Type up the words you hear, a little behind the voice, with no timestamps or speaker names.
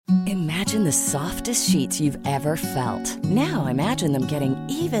Imagine the softest sheets you've ever felt. Now imagine them getting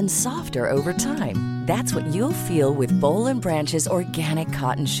even softer over time. That's what you'll feel with Boll & Branch's organic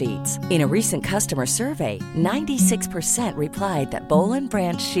cotton sheets. In a recent customer survey, 96% replied that Boll &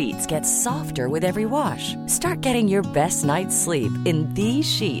 Branch sheets get softer with every wash. Start getting your best night's sleep in these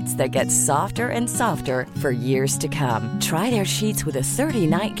sheets that get softer and softer for years to come. Try their sheets with a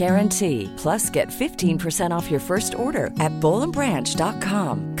 30-night guarantee. Plus, get 15% off your first order at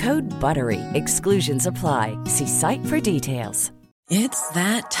bollandbranch.com. Code BUTTERY. Exclusions apply. See site for details. It's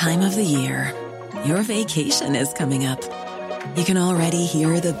that time of the year. Your vacation is coming up. You can already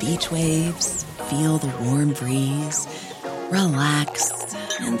hear the beach waves, feel the warm breeze, relax,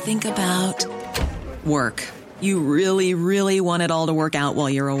 and think about work. You really, really want it all to work out while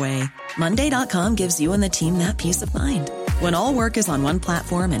you're away. Monday.com gives you and the team that peace of mind. When all work is on one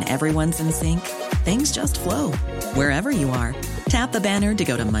platform and everyone's in sync, things just flow. Wherever you are, tap the banner to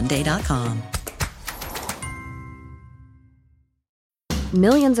go to Monday.com.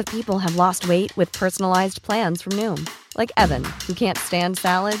 Millions of people have lost weight with personalized plans from Noom. Like Evan, who can't stand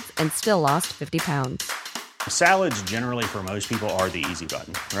salads and still lost 50 pounds. Salads generally for most people are the easy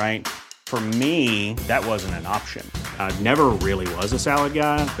button, right? For me, that wasn't an option. I never really was a salad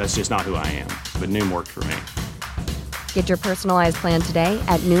guy. That's just not who I am. But Noom worked for me. Get your personalized plan today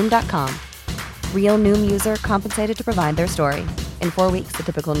at Noom.com. Real Noom user compensated to provide their story. In 4 weeks, the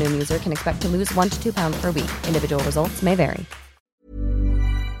typical Noom user can expect to lose 1 to 2 pounds per week. Individual results may vary.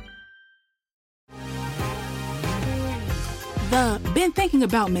 Been thinking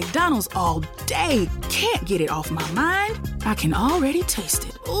about McDonald's all day. Can't get it off my mind. I can already taste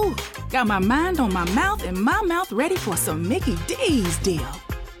it. Ooh, got my mind on my mouth and my mouth ready for some Mickey D's deal.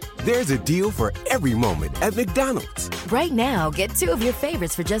 There's a deal for every moment at McDonald's. Right now, get 2 of your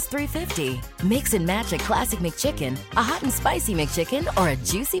favorites for just $3.50. Mix and match a classic McChicken, a hot and spicy McChicken, or a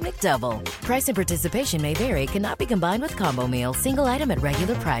juicy McDouble. Price and participation may vary. Cannot be combined with combo meal. Single item at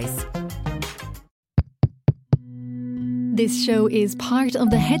regular price. This show is part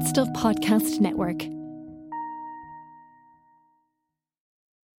of the Head Stuff Podcast Network.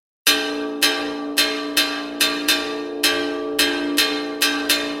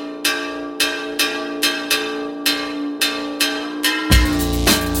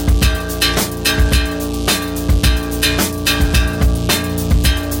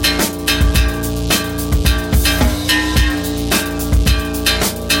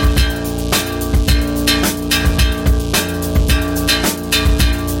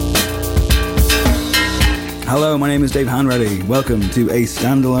 Hello, my name is Dave Hanratty. Welcome to a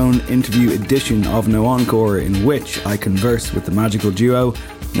standalone interview edition of No Encore, in which I converse with the magical duo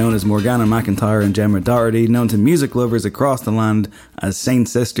known as Morgana McIntyre and Gemma Doherty, known to music lovers across the land as Saint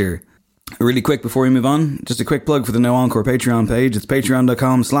Sister. Really quick before we move on, just a quick plug for the No Encore Patreon page. It's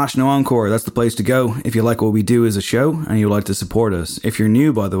patreon.com/No Encore. That's the place to go if you like what we do as a show and you'd like to support us. If you're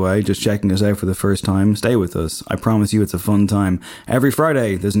new, by the way, just checking us out for the first time, stay with us. I promise you it's a fun time. Every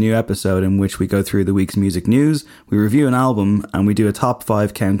Friday, there's a new episode in which we go through the week's music news, we review an album, and we do a top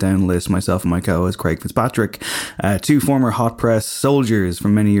 5 countdown list, myself and my co-host Craig Fitzpatrick. 2 former hot press soldiers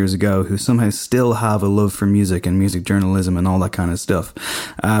from many years ago who somehow still have a love for music and music journalism and all that kind of stuff.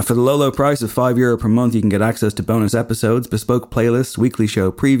 For the low price of €5 per month, you can get access to bonus episodes, bespoke playlists, weekly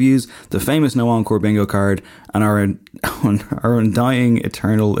show previews, the famous No Encore bingo card, and our undying,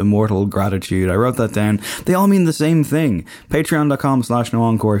 eternal, immortal gratitude. I wrote that down. They all mean the same thing. Patreon.com/No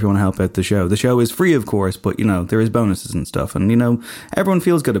Encore if you want to help out the show. The show is free, of course, but, you know, there is bonuses and stuff, and, you know, everyone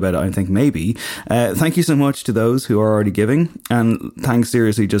feels good about it, I think, maybe. Thank you so much to those who are already giving, and thanks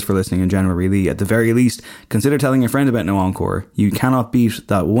seriously just for listening in general, really. At the very least, consider telling a friend about No Encore. You cannot beat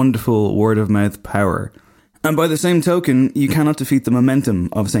that wonderful word of mouth power. And by the same token, you cannot defeat the momentum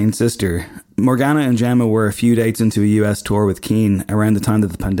of Saint Sister. Morgana and Gemma were a few dates into a US tour with Keane around the time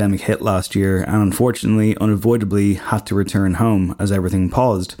that the pandemic hit last year, and unfortunately, unavoidably had to return home as everything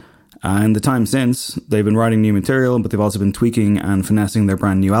paused. And the time since, they've been writing new material, but they've also been tweaking and finessing their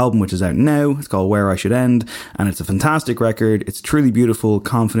brand new album, which is out now. It's called Where I Should End, and it's a fantastic record. It's truly beautiful,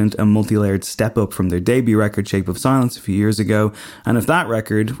 confident, and multi-layered step up from their debut record, Shape of Silence, a few years ago. And if that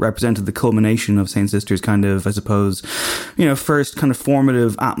record represented the culmination of Saint Sister's kind of, I suppose, you know, first kind of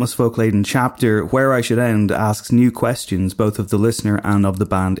formative, Atmos-folk-laden chapter, Where I Should End asks new questions, both of the listener and of the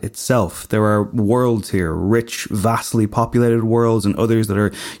band itself. There are worlds here, rich, vastly populated worlds, and others that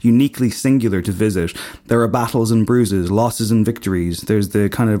are unique uniquely singular to visit. There are battles and bruises, losses and victories. There's the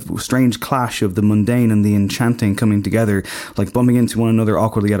kind of strange clash of the mundane and the enchanting coming together, like bumping into one another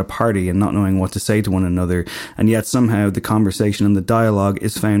awkwardly at a party and not knowing what to say to one another. And yet somehow the conversation and the dialogue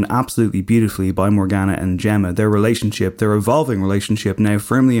is found absolutely beautifully by Morgana and Gemma. Their relationship, their evolving relationship, now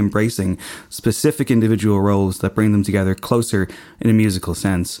firmly embracing specific individual roles that bring them together closer in a musical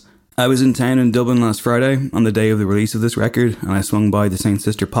sense. I was in town in Dublin last Friday on the day of the release of this record, and I swung by the St.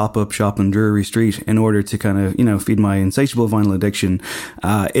 Sister pop-up shop on Drury Street in order to kind of, feed my insatiable vinyl addiction.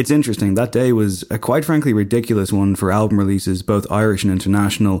 It's interesting. That day was a quite frankly ridiculous one for album releases, both Irish and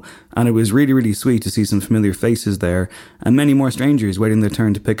international, and it was really, really sweet to see some familiar faces there, and many more strangers waiting their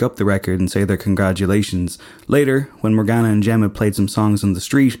turn to pick up the record and say their congratulations. Later, when Morgana and Gemma played some songs on the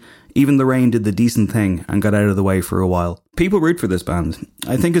street, even the rain did the decent thing and got out of the way for a while. People root for this band.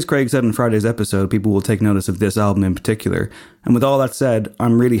 I think, as Craig said in Friday's episode, people will take notice of this album in particular. And with all that said,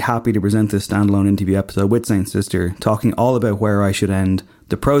 I'm really happy to present this standalone interview episode with St. Sister, talking all about Where I Should End,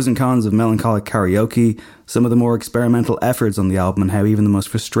 the pros and cons of Melancholic Karaoke, some of the more experimental efforts on the album, and how even the most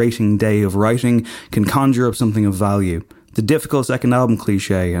frustrating day of writing can conjure up something of value. The difficult second album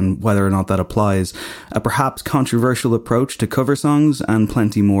cliche and whether or not that applies, a perhaps controversial approach to cover songs, and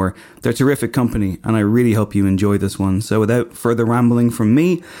plenty more. They're terrific company, and I really hope you enjoy this one. So without further rambling from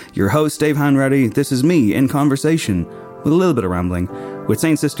me, your host Dave Hanratty, this is me in conversation, with a little bit of rambling, with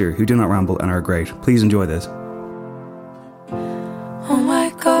St. Sister, who do not ramble and are great. Please enjoy this. Oh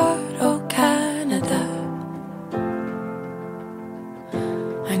my God, oh Canada,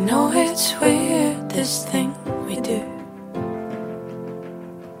 I know it's weird, this thing we do.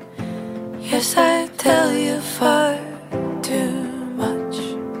 Yes, I tell you far too much.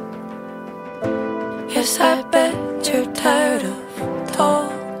 Yes, I bet you're tired of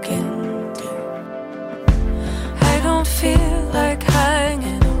talking to. I don't feel like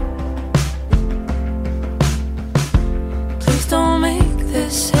hanging on. Please don't make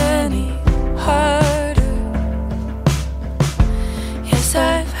this any harder. Yes,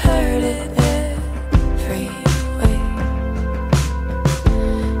 I've heard it every way.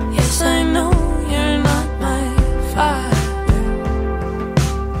 Yes, I know you're not my father.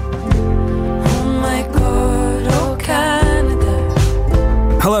 Oh my God, oh Canada.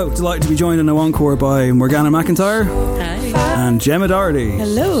 Hello, delighted to be joined in No Encore by Morgana McIntyre. Hi. And Gemma Doherty.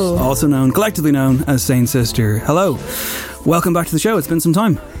 Hello. Also collectively known as St. Sister. Hello. Welcome back to the show. It's been some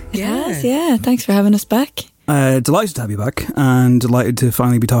time. Yes, yeah. Thanks for having us back. Delighted to have you back, and delighted to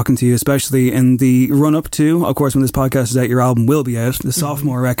finally be talking to you, especially in the run-up to, of course, when this podcast is out, your album will be out, the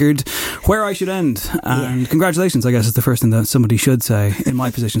sophomore record, Where I Should End. And congratulations, I guess, is the first thing that somebody should say in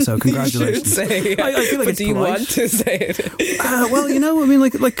my position, so congratulations. You should say, I feel like but do you want to say it? Well, I mean,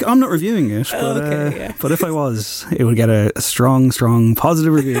 like I'm not reviewing it, but, but if I was, it would get a strong,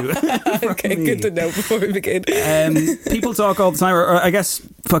 positive review. Okay, good to know before we begin. People talk all the time, or I guess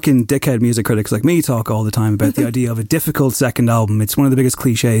fucking dickhead music critics like me talk all the time about the idea of a difficult second album. It's one of the biggest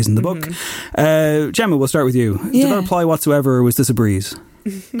cliches in the book. Gemma, we'll start with you. Did that apply whatsoever, or was this a breeze?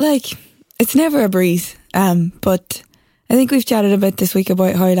 Like, it's never a breeze, but I think we've chatted a bit this week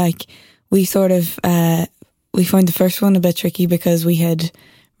about how, like, we sort of we found the first one a bit tricky because we had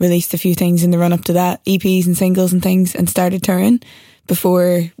released a few things in the run up to that, EPs and singles and things, and started touring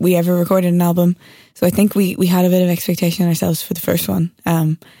before we ever recorded an album. So I think we had a bit of expectation on ourselves for the first one,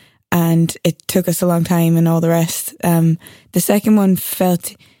 and it took us a long time and all the rest. The second one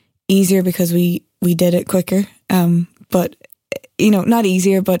felt easier because we did it quicker, but not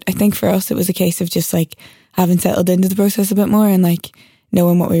easier, but I think for us it was a case of just like having settled into the process a bit more and like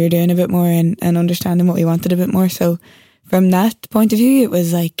knowing what we were doing a bit more and understanding what we wanted a bit more. So from that point of view,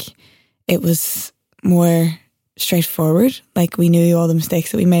 it was more straightforward. Like, we knew all the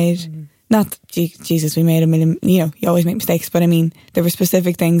mistakes that we made. Not, Jesus, we made a million, you always make mistakes, but I mean, there were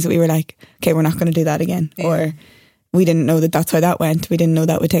specific things that we were like, okay, we're not going to do that again. Yeah. Or we didn't know that that's how that went. We didn't know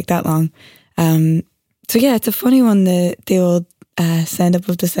that would take that long. So yeah, it's a funny one, the old send up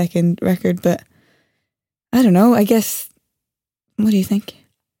of the second record, but I don't know, I guess, what do you think?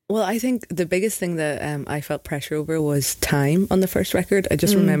 Well, I think the biggest thing that I felt pressure over was time on the first record. I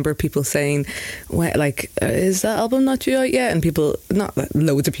just remember people saying, well, like, is that album not due out yet? And people, not that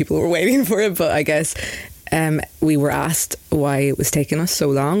loads of people were waiting for it, but I guess we were asked why it was taking us so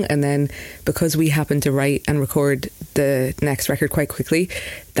long. And then because we happened to write and record the next record quite quickly,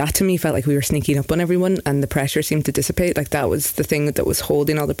 that to me felt like we were sneaking up on everyone and the pressure seemed to dissipate. Like, that was the thing that was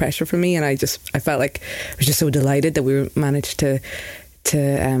holding all the pressure for me. And I felt like I was just so delighted that we managed to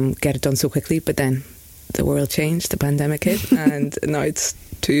get it done so quickly. But then the world changed, the pandemic hit, and now it's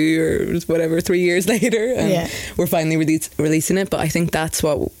 2 or whatever, 3 years later, and we're finally releasing it. But I think that's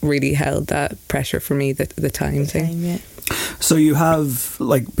what really held that pressure for me, the time thing. So you have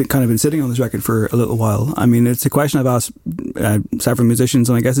kind of been sitting on this record for a little while. I mean, it's a question I've asked several musicians,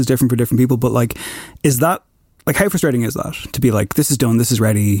 and I guess it's different for different people, but is that, how frustrating is that to be this is done, this is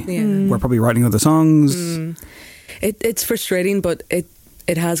ready, we're probably writing other songs? It's frustrating, but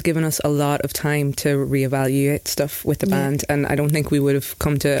it has given us a lot of time to reevaluate stuff with the band, and I don't think we would have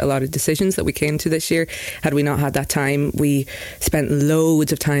come to a lot of decisions that we came to this year had we not had that time. We spent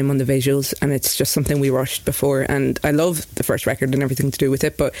loads of time on the visuals, and it's just something we rushed before, and I love the first record and everything to do with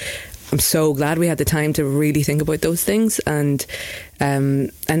it, but I'm so glad we had the time to really think about those things. And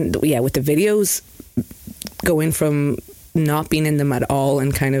with the videos, going from not being in them at all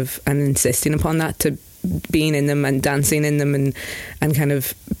and insisting upon that to being in them and dancing in them and kind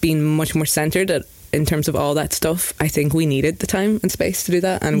of being much more centred in terms of all that stuff, I think we needed the time and space to do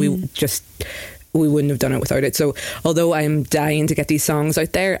that, and we wouldn't have done it without it. So although I'm dying to get these songs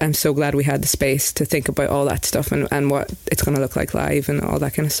out there, I'm so glad we had the space to think about all that stuff and what it's going to look like live and all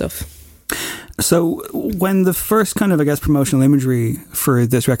that kind of stuff. So when the first kind of, I guess, promotional imagery for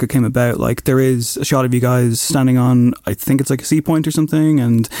this record came about, there is a shot of you guys standing on, I think it's a sea point or something,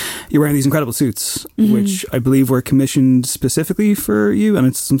 and you're wearing these incredible suits, which I believe were commissioned specifically for you, and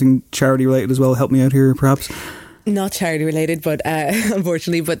it's something charity related as well. Help me out here, perhaps. Not charity related, but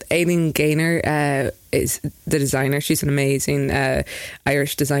unfortunately, but Aileen Gaynor is the designer. She's an amazing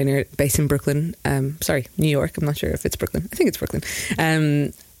Irish designer based in Brooklyn. New York. I'm not sure if it's Brooklyn. I think it's Brooklyn.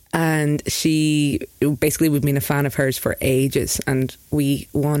 And we've been a fan of hers for ages, and we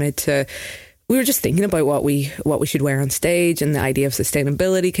were just thinking about what we should wear on stage, and the idea of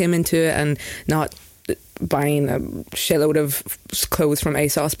sustainability came into it, and not buying a shitload of clothes from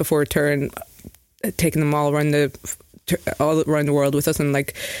ASOS before a tour and taking them all around the world with us and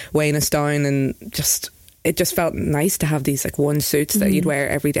weighing us down, and it just felt nice to have these one suits that you'd wear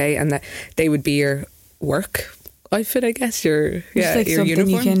every day, and that they would be your work outfit, I guess, your something uniform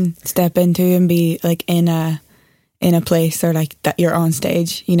you can step into and be in a place, or that you're on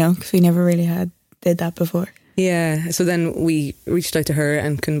stage, because we never really did that before. Yeah, so then we reached out to her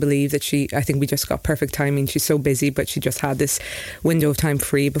and couldn't believe that I think we just got perfect timing. She's so busy, but she just had this window of time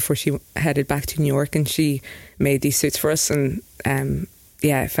free before she headed back to New York, and she made these suits for us, and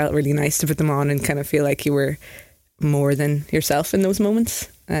it felt really nice to put them on and kind of feel like you were more than yourself in those moments.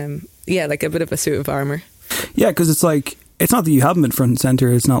 Like a bit of a suit of armour. Yeah, because it's it's not that you haven't been front and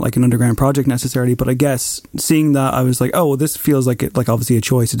centre, it's not an underground project necessarily, but I guess seeing that, I was this feels obviously a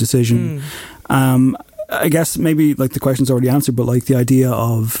choice, a decision. I guess maybe the question's already answered, but the idea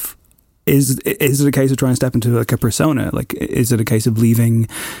of is it a case of trying to step into a persona? Is it a case of leaving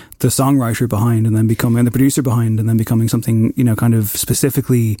the songwriter behind and then becoming the producer behind and then becoming something, kind of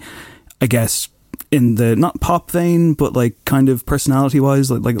specifically, I guess, in the not pop vein, but kind of personality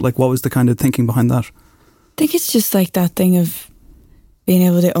wise? What was the kind of thinking behind that? I think it's just that thing of being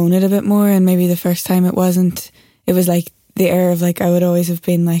able to own it a bit more, and maybe the first time it was the air of I would always have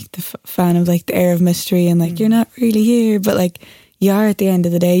been the fan of the air of mystery and you're not really here, but you are at the end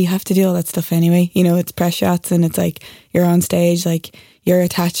of the day. You have to do all that stuff anyway, it's press shots, and it's you're on stage, you're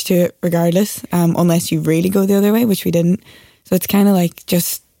attached to it regardless, unless you really go the other way, which we didn't. So it's kind of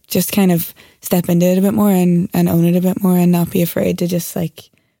just kind of step into it a bit more and own it a bit more, and not be afraid to just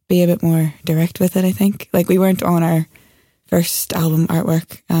be a bit more direct with it. I think we weren't on our first album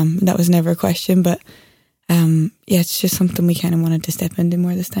artwork, that was never a question, but it's just something we kind of wanted to step into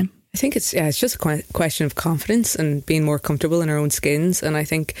more this time. I think it's just a question of confidence and being more comfortable in our own skins, and I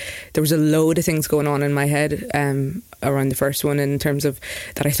think there was a load of things going on in my head around the first one, in terms of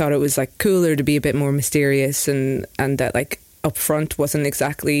that I thought it was cooler to be a bit more mysterious, and that up front wasn't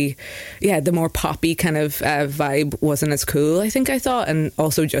exactly the more poppy kind of vibe wasn't as cool, I thought, and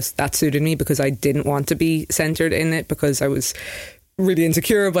also just that suited me because I didn't want to be centred in it, because I was really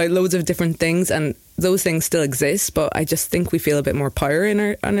insecure about loads of different things, and those things still exist, but I just think we feel a bit more power in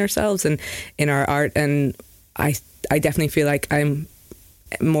ourselves and in our art, and I definitely feel I'm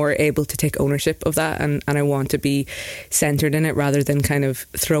more able to take ownership of that, and I want to be centred in it rather than kind of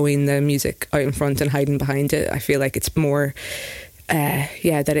throwing the music out in front and hiding behind it. I feel it's more that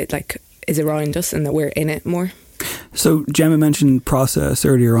it is around us and that we're in it more. So Gemma mentioned process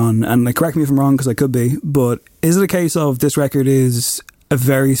earlier on, and correct me if I'm wrong, because I could be, but is it a case of this record is a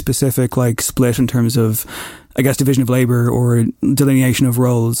very specific split in terms of, I guess, division of labour or delineation of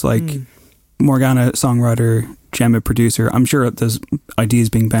roles, Morgana songwriter, Gemma producer? I'm sure there's ideas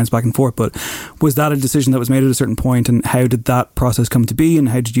being bounced back and forth, but was that a decision that was made at a certain point, and how did that process come to be, and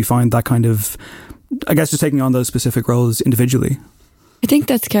how did you find that kind of I guess just taking on those specific roles individually? I think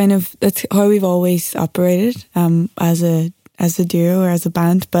that's how we've always operated as a duo or as a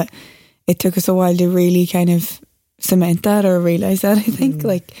band, but it took us a while to really kind of cement that or realise that, I think.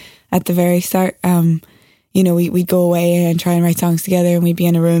 Like at the very start, we'd go away and try and write songs together, and we'd be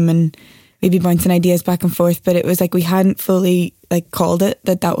in a room and we'd be bouncing ideas back and forth, but it was like we hadn't fully like called it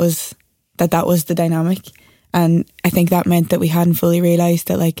that was the dynamic. And I think that meant that we hadn't fully realised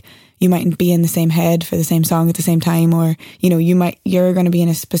that like you mightn't be in the same head for the same song at the same time, or you're going to be in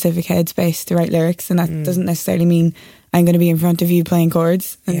a specific headspace to write lyrics, and that doesn't necessarily mean I'm going to be in front of you playing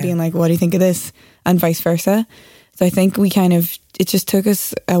chords and being like, what do you think of this, and vice versa. So I think it just took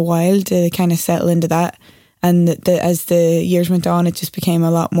us a while to kind of settle into that, and as the years went on, it just became a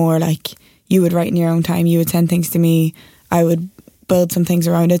lot more like you would write in your own time, you would send things to me, I would build some things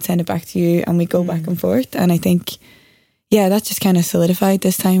around it, send it back to you, and we go back and forth. And I think that just kind of solidified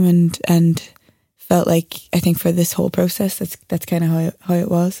this time, and felt like, I think for this whole process, that's kind of how it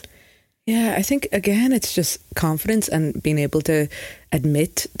was. Yeah, I think again it's just confidence and being able to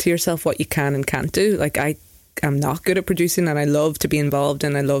admit to yourself what you can and can't do. Like I'm not good at producing, and I love to be involved,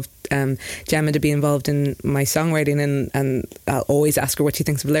 and I love Gemma to be involved in my songwriting, and I'll always ask her what she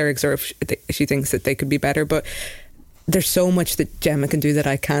thinks of lyrics, or if she thinks that they could be better. But there's so much that Gemma can do that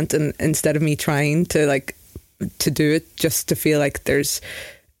I can't, and instead of me trying to do it just to feel like that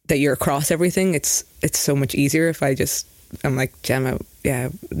you're across everything, it's so much easier if I'm like, Gemma,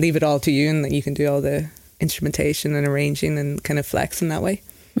 leave it all to you, and that you can do all the instrumentation and arranging and kind of flex in that way.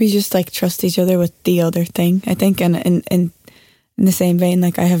 We just like trust each other with the other thing, I think, and in the same vein,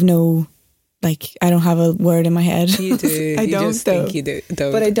 like I have no, like I don't have a word in my head. You do. I don't think you do.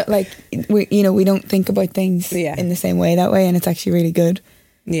 Don't. But I don't, like we don't think about things in the same way that way, and it's actually really good.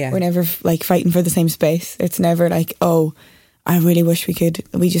 Yeah, we're never like fighting for the same space. It's never like, oh, I really wish we could.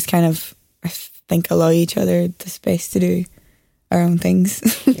 We just kind of, I think, allow each other the space to do our own things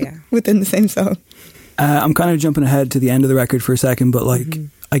within the same song. I'm kind of jumping ahead to the end of the record for a second, but like,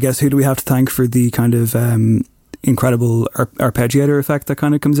 I guess who do we have to thank for the kind of incredible arpeggiator effect that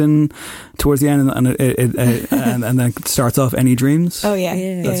kind of comes in towards the end, and and then starts off Any Dreams? Oh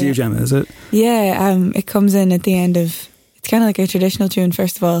yeah, that's you, Gemma, is it? Yeah, it comes in at the end of. It's kind of like a traditional tune,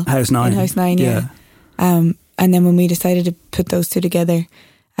 first of all. House 9. In House 9, yeah. And then when we decided to put those two together,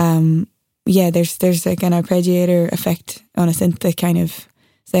 there's like an arpeggiator effect on a synth that kind of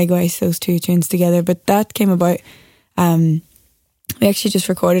segues those two tunes together. But that came about, we actually just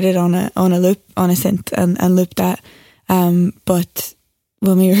recorded it on a loop, on a synth, and looped that. But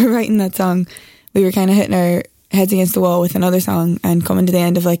when we were writing that song, we were kind of hitting our heads against the wall with another song, and coming to the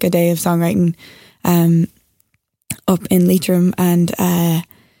end of like a day of songwriting, up in Leitrim, and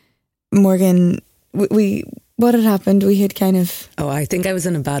Morgan, what had happened? We had kind of... Oh, I think I was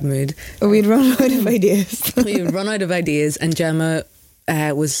in a bad mood. We'd run out of ideas. We'd run out of ideas, and Gemma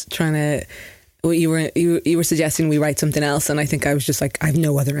was trying to... You were suggesting we write something else, and I think I was just like, I have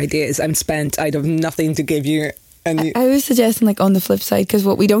no other ideas. I'm spent. I have nothing to give you. And I was suggesting, like, on the flip side, because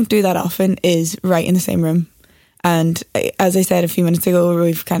what we don't do that often is write in the same room. And as I said a few minutes ago,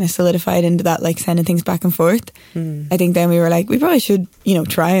 we've kind of solidified into that, like sending things back and forth. I think then we were like, we probably should,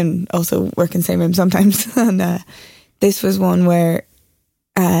 try and also work in the same room sometimes. And this was one where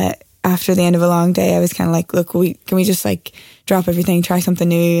after the end of a long day, I was kind of like, look, can we just like drop everything, try something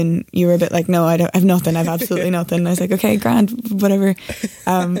new? And you were a bit like, no, I have nothing. I have absolutely nothing. And I was like, okay, grand, whatever.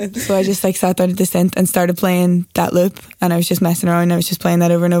 So I just like sat down at the synth and started playing that loop, and I was just messing around. I was just playing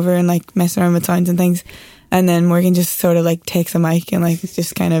that over and over and like messing around with sounds and things. And then Morgan just sort of like takes a mic and like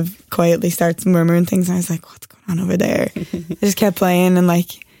just kind of quietly starts murmuring things. And I was like, what's going on over there? I just kept playing and like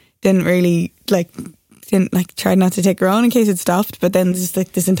didn't tried not to take her on in case it stopped. But then just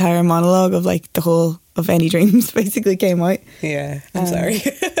like this entire monologue of like the whole of Any Dreams basically came out. Yeah, I'm sorry.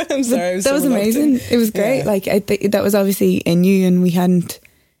 I'm sorry. That was amazing. It was great. Yeah. Like I think that was obviously in you, and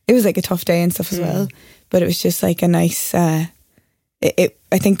it was like a tough day and stuff as well. But it was just like a nice, I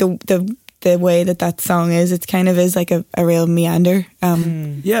think the way that song is, it kind of is like a real meander.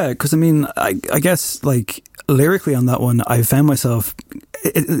 Yeah, because I mean, I guess like lyrically on that one, I found myself,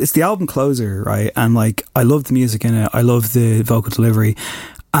 it's the album closer, right? And like, I love the music in it, I love the vocal delivery,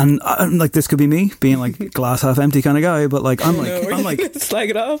 and I'm like, this could be me being like glass half empty kind of guy, but like I'm like slag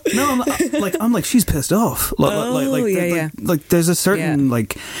it off. No, I'm like she's pissed off. Like there's a certain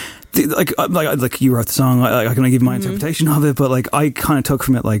like you wrote the song, I can give my interpretation of it, but like I kind of took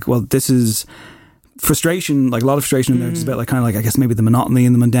from it like, well, this is frustration, like a lot of frustration in there, just about like kind of like, I guess maybe the monotony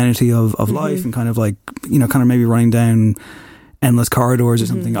and the mundanity of life, and kind of like, kind of maybe running down endless corridors or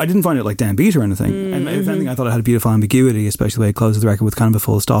something. I didn't find it like downbeat or anything. And if anything, I thought it had a beautiful ambiguity, especially the way it closes the record with kind of a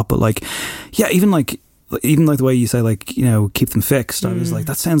full stop. But like, yeah, even like the way you say, like, you know, keep them fixed. I was like,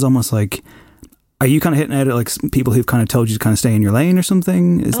 that sounds almost like, are you kind of hitting out at like people who've kind of told you to kind of stay in your lane or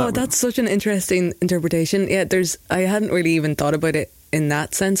something? That's such an interesting interpretation. Yeah, I hadn't really even thought about it in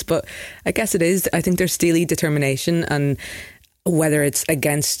that sense, but I guess it is. I think there's steely determination, and whether it's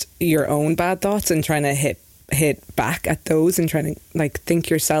against your own bad thoughts and trying to hit back at those and trying to like think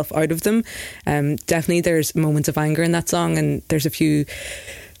yourself out of them. Definitely there's moments of anger in that song, and there's a few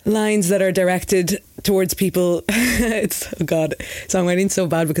lines that are directed towards people. Songwriting's so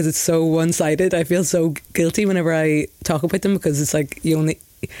bad because it's so one-sided. I feel so guilty whenever I talk about them, because it's like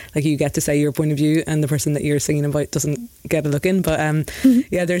you get to say your point of view and the person that you're singing about doesn't get a look in. But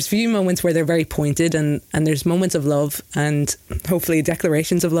yeah, there's few moments where they're very pointed, and there's moments of love and hopefully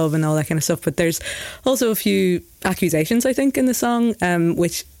declarations of love and all that kind of stuff. But there's also a few accusations, I think, in the song,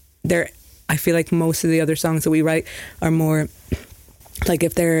 which I feel like most of the other songs that we write are more like,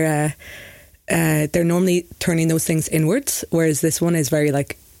 if they're normally turning those things inwards, whereas this one is very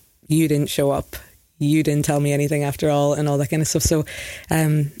like, you didn't show up, you didn't tell me anything after all, and all that kind of stuff. So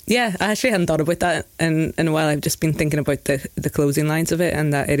yeah, I actually hadn't thought about that in a while. I've just been thinking about the closing lines of it,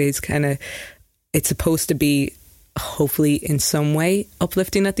 and that it is kind of, it's supposed to be hopefully in some way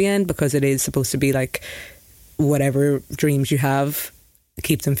uplifting at the end, because it is supposed to be like, whatever dreams you have,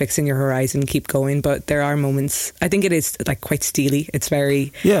 keep them fixed in your horizon, keep going. But there are moments, I think it is like quite steely. It's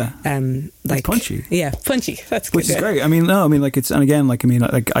very like punchy. Yeah, punchy. That's good. Which is great. I mean, like it's, and again, like, I mean,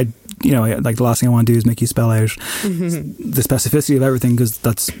 like like the last thing I want to do is make you spell out the specificity of everything, because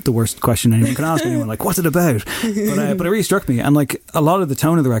that's the worst question anyone can ask anyone. Like, what's it about? But it really struck me, and like a lot of the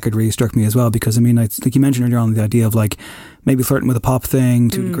tone of the record really struck me as well, because I mean, like you mentioned earlier on, the idea of like maybe flirting with a pop thing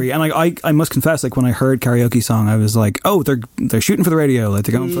to a degree. And like I must confess, like when I heard Karaoke Song, I was like, oh, they're shooting for the radio, like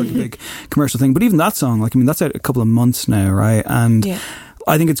they're going for like a big commercial thing. But even that song, like, I mean, that's out a couple of months now, right? And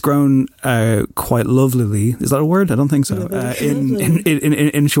I think it's grown quite lovelily. Is that a word? I don't think so.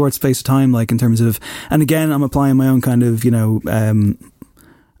 In a short space of time, like in terms of, and again, I'm applying my own kind of, you know,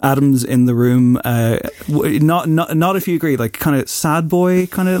 Adams in the Room, not if you agree, like kind of sad boy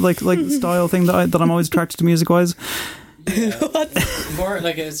kind of like style thing that I'm always attracted to music wise. Yeah. More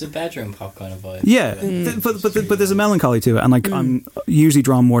like it's a bedroom pop kind of vibe. Yeah, but there's a melancholy to it, and like I'm usually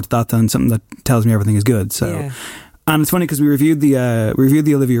drawn more to that than something that tells me everything is good. So, and it's funny because we reviewed the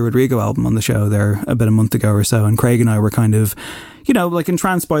Olivia Rodrigo album on the show there about a month ago or so, and Craig and I were kind of, you know, like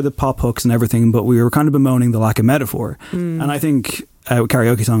entranced by the pop hooks and everything, but we were kind of bemoaning the lack of metaphor. And I think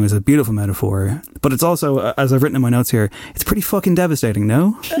Karaoke Song is a beautiful metaphor, but it's also, as I've written in my notes here, it's pretty fucking devastating,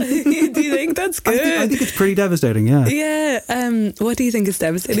 no? Do you think that's good? I think it's pretty devastating, yeah. Yeah. What do you think is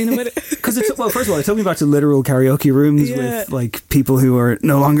devastating about it? Because well, first of all, it took me back to literal karaoke rooms with like people who are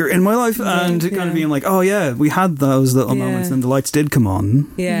no longer in my life, and kind of being like, oh yeah, we had those little moments, and the lights did come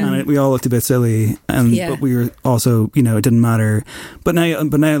on, and we all looked a bit silly, and but we were also, you know, it didn't matter. But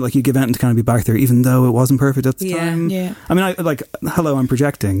now, like, you give out to kind of be back there, even though it wasn't perfect at the time. Yeah. I mean, hello, I'm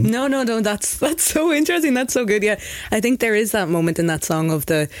projecting. No, that's so interesting. That's so good. Yeah, I think there is that moment in that song of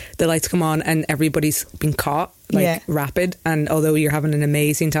the lights come on and everybody's been caught, like rapid. And although you're having an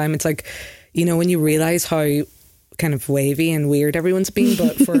amazing time, it's like, you know, when you realise how kind of wavy and weird everyone's been,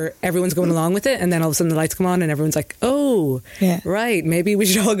 but for everyone's going along with it, and then all of a sudden the lights come on and everyone's like, oh, right, maybe we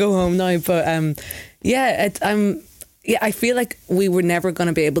should all go home now. But I feel like we were never going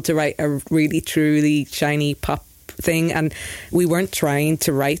to be able to write a really truly shiny pop thing, and we weren't trying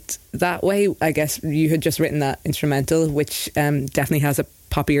to write that way. I guess you had just written that instrumental, which definitely has a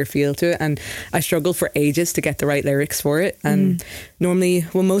poppier feel to it, and I struggled for ages to get the right lyrics for it. And normally,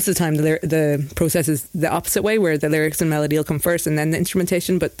 well, most of the time the process is the opposite way, where the lyrics and melody will come first and then the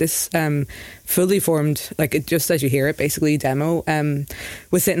instrumentation. But this fully formed, like it just as you hear it, basically demo,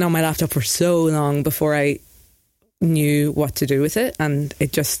 was sitting on my laptop for so long before I knew what to do with it, and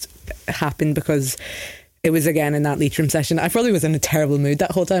it just happened because it was again in that Leitrim session. I probably was in a terrible mood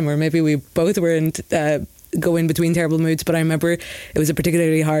that whole time, or maybe we both were in go in between terrible moods. But I remember it was a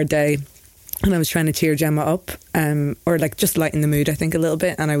particularly hard day, and I was trying to cheer Gemma up, or like just lighten the mood, I think, a little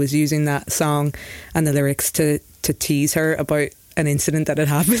bit. And I was using that song and the lyrics to tease her about an incident that had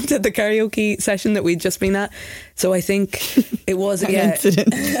happened at the karaoke session that we'd just been at. So I think it was an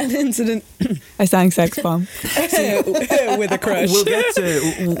incident. I sang Sex Bomb with a crush. We'll get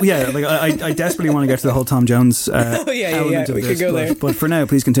to like I desperately want to get to the whole Tom Jones element of we this, could go there. But for now,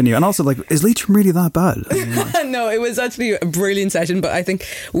 please continue. And also, like, is Leitrim really that bad? I mean, no, it was actually a brilliant session, but I think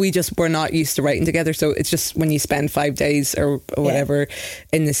we just were not used to writing together. So it's just when you spend 5 days or whatever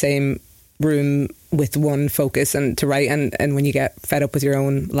in the same room with one focus and to write, and when you get fed up with your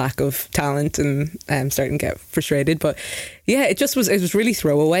own lack of talent and starting to get frustrated. But yeah, it was really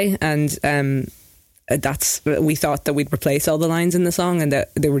throwaway, and we thought that we'd replace all the lines in the song and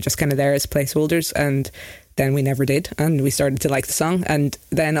that they were just kind of there as placeholders, and then we never did, and we started to like the song, and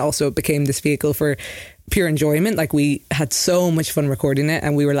then also it became this vehicle for pure enjoyment. Like, we had so much fun recording it,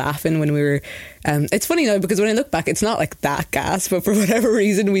 and we were laughing when we were it's funny now because when I look back, it's not like that gas, but for whatever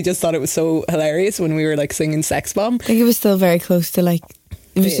reason we just thought it was so hilarious when we were like singing Sex Bomb. I think it was still very close to like,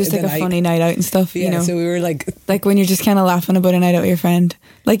 it was just like a funny night out and stuff, you know. So we were like when you're just kind of laughing about a night out with your friend,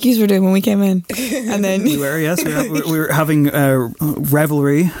 like you were doing when we came in, and then we were having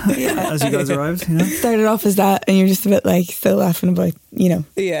revelry as you guys arrived. You know, started off as that, and you're just a bit like still laughing about, you know,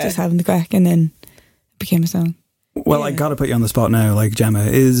 just having the crack, and then it became a song. Well, I got to put you on the spot now. Like, Gemma,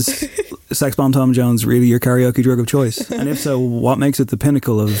 is Sex Bomb Tom Jones really your karaoke drug of choice? And if so, what makes it the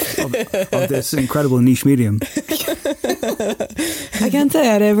pinnacle of this incredible niche medium? I can't say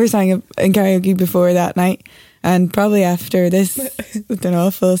I'd ever sang it in karaoke before that night, and probably after this, I don't know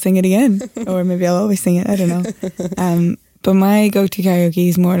if I'll sing it again, or maybe I'll always sing it, I don't know. But my go-to karaoke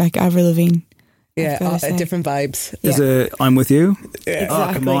is more like Avril Lavigne. Yeah, different vibes. Is it I'm With You? Yeah. Exactly.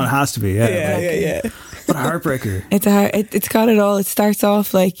 Oh, come on, it has to be. Yeah. What a heartbreaker. It's got it all. It starts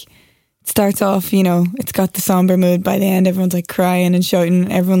off, you know, it's got the somber mood. By the end, everyone's like crying and shouting.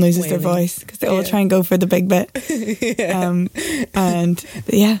 Everyone loses their voice because they all try and go for the big bit. And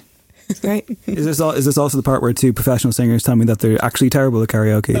yeah, it's great. Is this also the part where two professional singers tell me that they're actually terrible at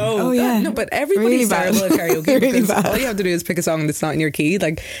karaoke? Oh yeah. No, but everybody's really terrible at karaoke really because bad. all you have to do is pick a song that's not in your key.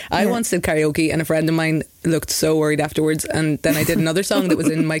 Like, I once did karaoke and a friend of mine looked so worried afterwards, and then I did another song that was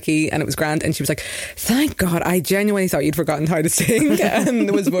in my key and it was grand, and she was like, thank God, I genuinely thought you'd forgotten how to sing and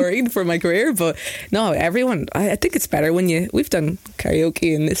was worried for my career. But no, everyone, I think it's better when we've done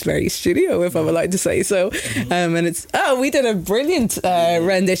karaoke in this very studio, if I'm allowed to say so, and we did a brilliant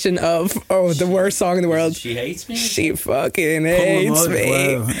rendition of the worst song in the world. She Hates Me. She fucking hates me.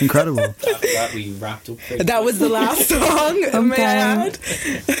 Wow, incredible. that we wrapped up. That was the last song. May I add?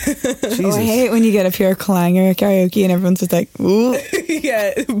 Oh, I hate when you get a pure clanger at karaoke and everyone's just like, ooh.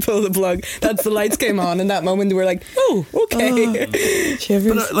 Yeah, pull the plug. That's the lights came on in that moment. We were like, oh, okay.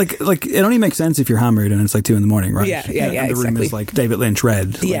 Shivers. But like it only makes sense if you're hammered and it's like 2 a.m, right? Yeah, and the room is like David Lynch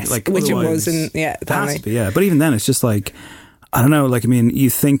red. Yes, like which it otherwise, was in, it has to be, yeah. But even then, it's just like, I don't know, like, I mean, you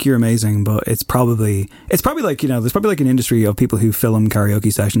think you're amazing, but it's probably like, you know, there's probably like an industry of people who film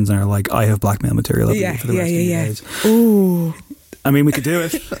karaoke sessions and are like, I have blackmail material for the rest of the days. Ooh. I mean, we could do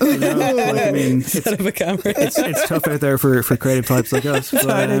it. You know? Like, I mean, set up a camera. It's tough out there for creative types like us. It's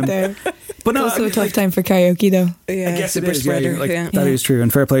hard out there. But no, it's also a tough time for karaoke, though. Yeah, I guess super it is. spreader. That is true,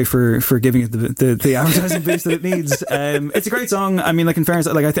 and fair play for giving it the advertising boost that it needs. It's a great song. I mean, like, in fairness,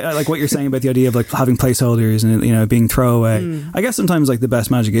 like I like what you're saying about the idea of like having placeholders and, you know, being throwaway. I guess sometimes like the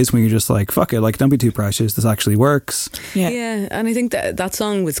best magic is when you're just like, fuck it, like, don't be too precious. This actually works. Yeah, and I think that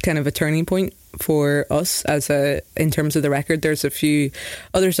song was kind of a turning point for us in terms of the record. There's a few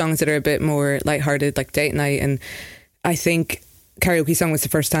other songs that are a bit more lighthearted, like Date Night, and I think Karaoke Song was the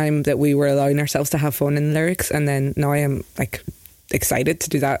first time that we were allowing ourselves to have fun in the lyrics, and then now I am like excited to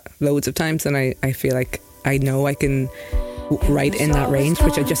do that loads of times, and I feel like I know I can write in that range,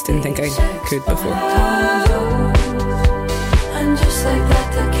 which I just didn't think I could before. And just like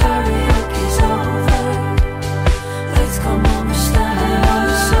that, the karaoke's over. Lights come on, we're standing on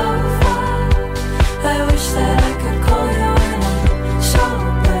the sofa. I wish that I could call you when I'm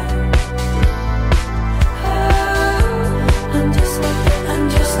sober. And just like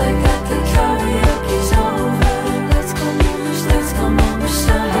that, the karaoke's over. Lights come on, we're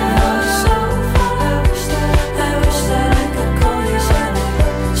standing on the sofa. I wish that I could call you when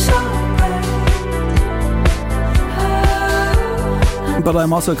I'm sober. But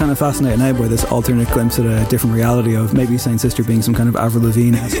I'm also kind of fascinated now by this alternate glimpse at a different reality of maybe Saint Sister being some kind of Avril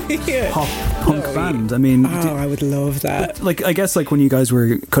Lavigne-esque pop punk band. I mean, I would love that. Like, I guess, like, when you guys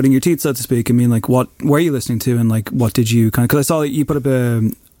were cutting your teeth, so to speak, I mean, like, what were you listening to, and like, what did you kind of? Because I saw that you put up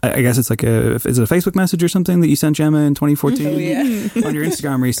I guess it's like is it a Facebook message or something that you sent Gemma in 2014 on your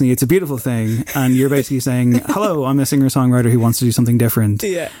Instagram recently? It's a beautiful thing, and you're basically saying, hello, I'm a singer-songwriter who wants to do something different.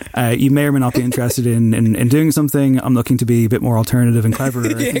 You may or may not be interested in doing something. I'm looking to be a bit more alternative and clever.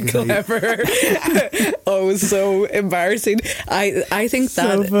 Clever. Oh, it was so embarrassing. I think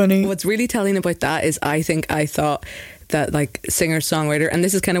that so funny. What's really telling about that is I thought that, like, singer-songwriter, and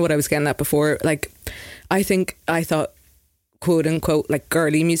this is kind of what I was getting at before, like, I thought quote unquote like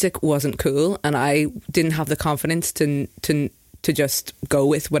girly music wasn't cool, and I didn't have the confidence to just go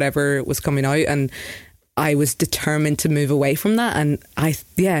with whatever was coming out, and I was determined to move away from that, and I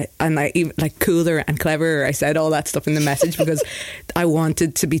even like cooler and cleverer. I said all that stuff in the message because I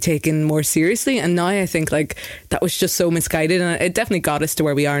wanted to be taken more seriously. And now I think like that was just so misguided, and it definitely got us to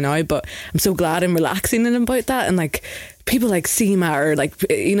where we are now. But I'm so glad I'm relaxing about that, and like people like Seema or like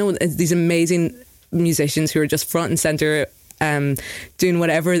these amazing musicians who are just front and center, doing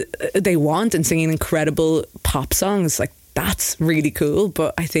whatever they want and singing incredible pop songs. Like that's really cool.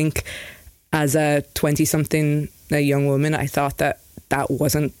 But I think, as a 20-something young woman, I thought that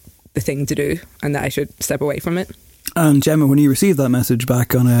wasn't the thing to do and that I should step away from it. And Gemma, when you received that message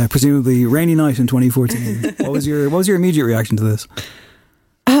back on a presumably rainy night in 2014, what was your immediate reaction to this?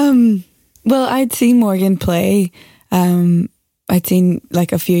 Well, I'd seen Morgan play. I'd seen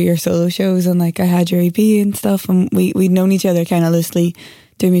like a few of your solo shows, and like I had your EP and stuff, and we'd known each other kind of loosely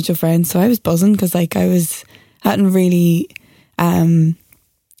through mutual friends. So I was buzzing because like hadn't really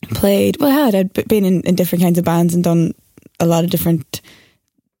played. Well, I'd been in different kinds of bands and done a lot of different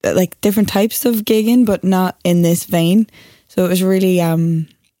types of gigging, but not in this vein. So it was really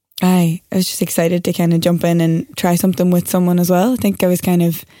I was just excited to kind of jump in and try something with someone as well. I think I was kind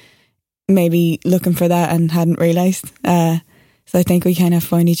of maybe looking for that and hadn't realised. So I think we kind of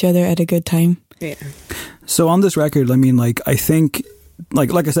found each other at a good time. Yeah. So on this record, I mean, like, I think,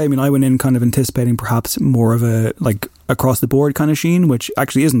 like I say, I mean, I went in kind of anticipating perhaps more of a, like, across the board kind of sheen, which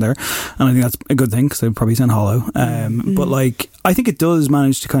actually isn't there. And I think that's a good thing because it would probably sound hollow. But, like, I think it does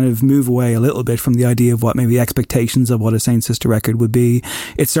manage to kind of move away a little bit from the idea of what maybe expectations of what a Saint Sister record would be.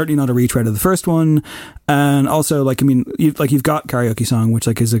 It's certainly not a retread of the first one. And also, like, I mean, you've got Karaoke Song, which,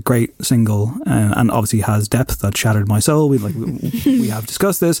 like, is a great single and obviously has depth that shattered my soul. We have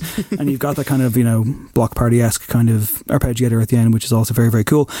discussed this. And you've got that kind of, Block Party-esque kind of arpeggiator at the end, which is also very, very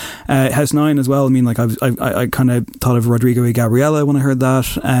cool. House 9 as well. I mean, like, I kind of thought of Rodrigo y Gabriela when I heard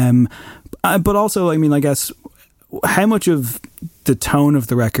that. But also, I mean, I guess, how much of the tone of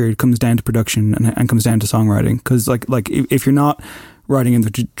the record comes down to production and comes down to songwriting? Because like if you're not writing in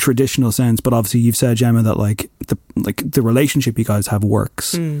the traditional sense, but obviously you've said, Gemma, that the relationship you guys have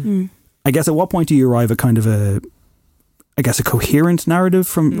works. I guess at what point do you arrive at kind of a coherent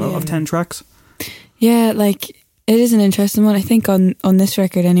narrative of 10 tracks? Yeah, like it is an interesting one. I think on this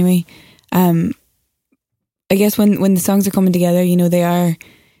record anyway. I guess when the songs are coming together,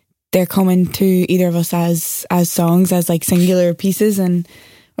 they're coming to either of us as songs, as like singular pieces, and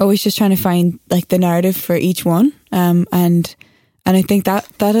always just trying to find like the narrative for each one. And I think that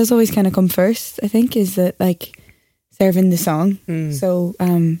has always kind of come first, I think, is that like serving the song. So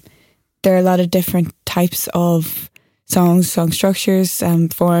there are a lot of different types of song structures,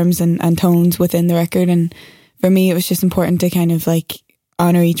 forms and tones within the record. And for me, it was just important to kind of like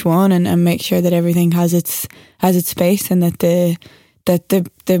honor each one and make sure that everything has its space, and that the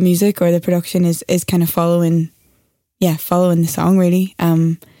music or the production is kind of following the song really.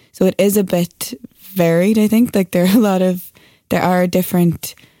 So it is a bit varied, I think. Like there are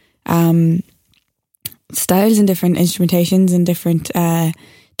different styles and different instrumentations and different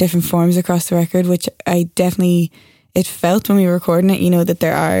forms across the record, which I definitely, it felt when we were recording it, that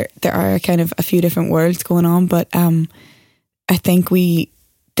there are kind of a few different worlds going on, but I think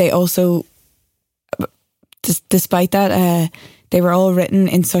they also, despite that, they were all written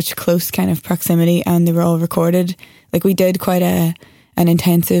in such close kind of proximity, and they were all recorded. Like we did quite an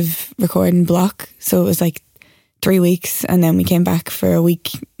intensive recording block, so it was like 3 weeks, and then we came back for a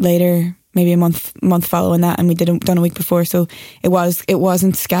week later, maybe a month following that, and we done a week before. So it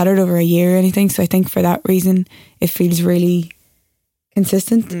wasn't scattered over a year or anything. So I think for that reason, it feels really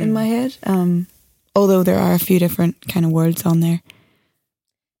consistent in my head. Although there are a few different kind of words on there.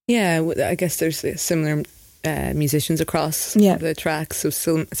 Yeah, I guess there's similar musicians across the tracks, so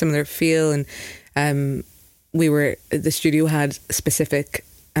similar feel, and the studio had specific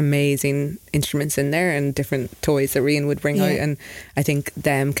amazing instruments in there and different toys that Rian would bring out, and I think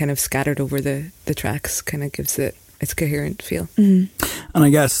them kind of scattered over the tracks kind of gives it its coherent feel. And I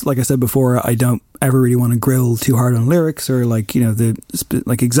guess, like I said before, I don't ever really want to grill too hard on lyrics or the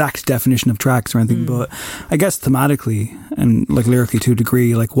exact definition of tracks or anything, but I guess thematically and like lyrically to a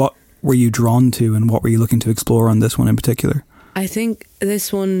degree, like what were you drawn to and what were you looking to explore on this one in particular? I think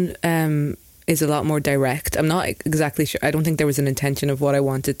this one is a lot more direct. I'm not exactly sure. I don't think there was an intention of what I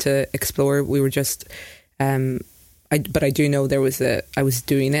wanted to explore. We were just but I do know I was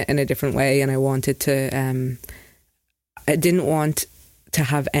doing it in a different way, and I wanted to I didn't want to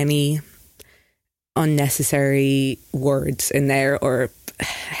have any unnecessary words in there or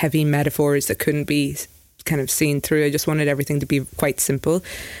heavy metaphors that couldn't be kind of seen through. I just wanted everything to be quite simple.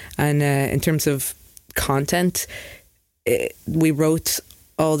 And in terms of content, we wrote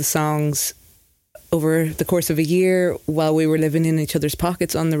all the songs over the course of a year while we were living in each other's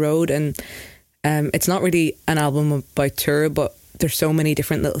pockets on the road. And it's not really an album about tour, but there's so many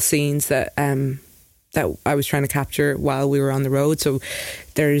different little scenes that that I was trying to capture while we were on the road. So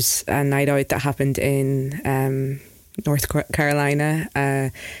there's a night out that happened in North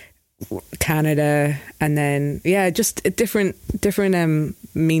Carolina, Canada, and then just different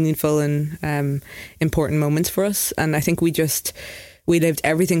meaningful and important moments for us. And I think we lived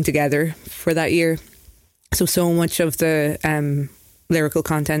everything together for that year. So much of the lyrical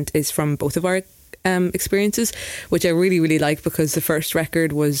content is from both of our experiences, which I really, really like, because the first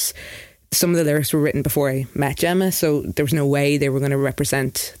record was, some of the lyrics were written before I met Gemma, so there was no way they were going to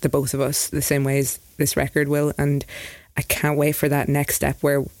represent the both of us the same way as this record will. And I can't wait for that next step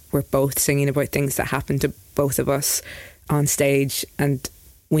where we're both singing about things that happened to both of us on stage, and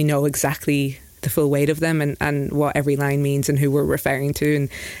we know exactly the full weight of them and what every line means and who we're referring to.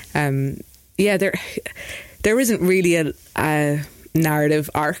 And there isn't really a narrative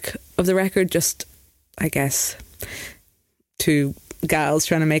arc of the record, just, I guess, two gals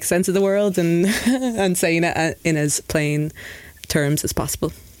trying to make sense of the world and and saying it in as plain terms as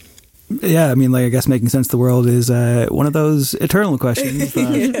possible. Yeah, I mean, like, I guess making sense of the world is one of those eternal questions. But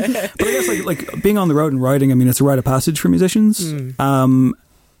I guess, like being on the road and writing, I mean, it's a rite of passage for musicians.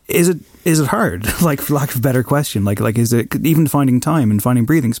 Is it hard? Like, for lack of a better question, like is it even finding time and finding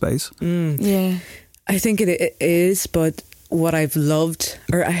breathing space? Yeah, I think it is. But what I've loved,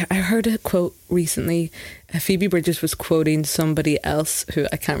 or I heard a quote recently. Phoebe Bridgers was quoting somebody else who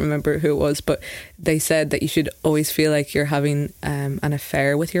I can't remember who it was, but they said that you should always feel like you're having an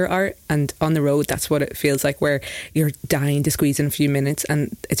affair with your art, and on the road that's what it feels like, where you're dying to squeeze in a few minutes,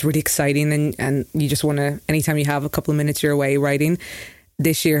 and it's really exciting, and you just want to, anytime you have a couple of minutes you're away writing.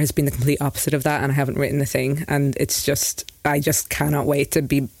 This year has been the complete opposite of that, and I haven't written a thing, and it's just, I just cannot wait to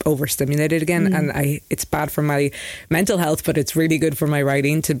be overstimulated again. And it's bad for my mental health, but it's really good for my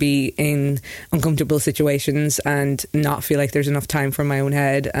writing to be in uncomfortable situations and not feel like there's enough time for my own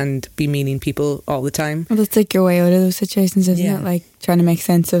head and be meeting people all the time. Well, that's like your way out of those situations, isn't it? Like trying to make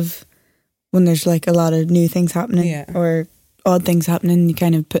sense of when there's like a lot of new things happening or odd things happening, you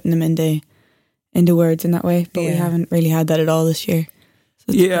kind of putting them into words in that way. But we haven't really had that at all this year.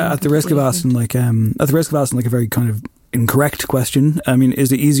 So at the risk of asking like a very kind of incorrect question, I mean,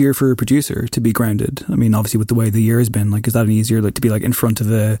 is it easier for a producer to be grounded? I mean, obviously with the way the year has been, like, is that an easier, like, to be like in front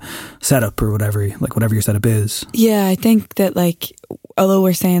of a setup or whatever, like whatever your setup is? Yeah, I think that, like, although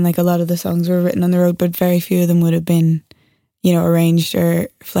we're saying like a lot of the songs were written on the road, but very few of them would have been, you know, arranged or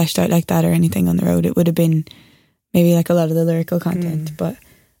fleshed out like that or anything on the road. It would have been maybe like a lot of the lyrical content, but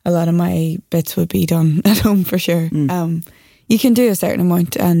a lot of my bits would be done at home for sure. You can do a certain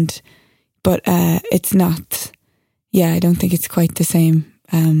amount, but it's not. Yeah, I don't think it's quite the same.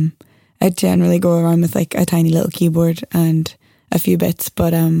 I generally go around with like a tiny little keyboard and a few bits,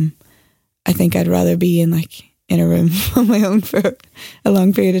 but I think I'd rather be in a room on my own for a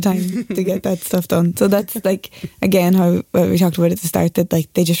long period of time to get that stuff done. So that's like, again, how we talked about at the start, that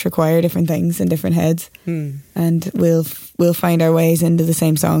like they just require different things in different heads, and we'll find our ways into the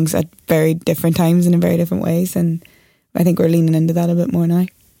same songs at very different times and in very different ways, and I think we're leaning into that a bit more now.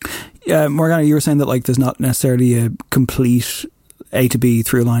 Yeah, Morgana, you were saying that like there's not necessarily a complete A to B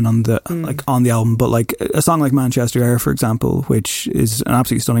through line on the like on the album, but like a song like Manchester Air, for example, which is an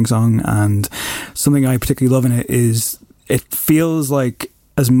absolutely stunning song, and something I particularly love in it is it feels like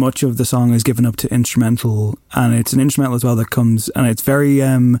as much of the song is given up to instrumental, and it's an instrumental as well that comes, and it's very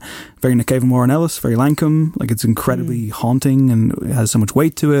very Nick Cave and Warren Ellis, very Lancome, like it's incredibly haunting and it has so much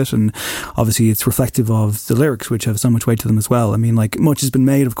weight to it, and obviously it's reflective of the lyrics, which have so much weight to them as well. I mean, like, much has been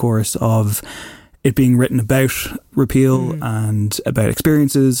made, of course, of it being written about repeal and about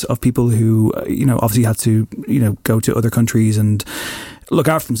experiences of people who, you know, obviously had to, you know, go to other countries and look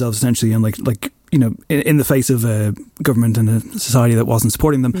after themselves essentially, and like you know, in the face of a government and a society that wasn't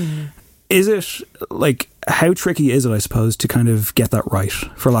supporting them. Is it, like, how tricky is it, I suppose, to kind of get that right,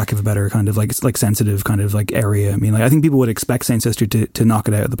 for lack of a better kind of like, it's like sensitive kind of like area? I mean, like, I think people would expect Saint Sister to knock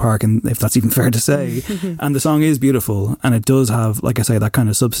it out of the park, and if that's even fair to say. And the song is beautiful, and it does have, like I say, that kind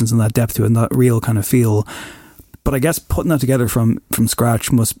of substance and that depth to it and that real kind of feel. But I guess putting that together from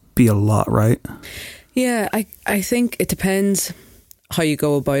scratch must be a lot, right? Yeah, I think it depends how you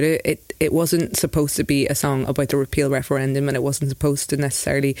go about it. It wasn't supposed to be a song about the repeal referendum, and it wasn't supposed to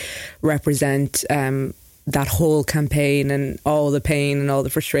necessarily represent that whole campaign and all the pain and all the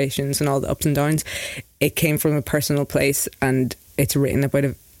frustrations and all the ups and downs. It came from a personal place, and it's written about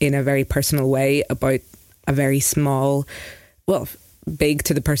in a very personal way about a very small, well, big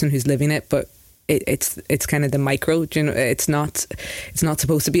to the person who's living it, but it's kind of the micro. You know, it's not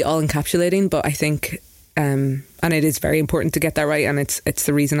supposed to be all encapsulating, but I think, and it is very important to get that right. And it's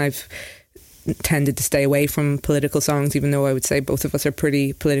the reason I've tended to stay away from political songs, even though I would say both of us are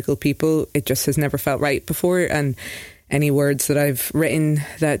pretty political people. It just has never felt right before, and any words that I've written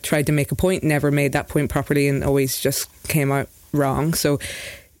that tried to make a point never made that point properly and always just came out wrong. So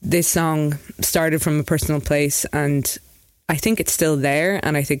this song started from a personal place, and I think it's still there,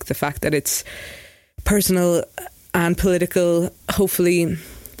 and I think the fact that it's personal and political, hopefully,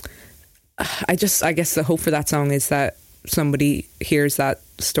 I guess the hope for that song is that somebody hears that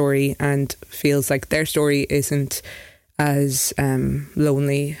story and feels like their story isn't as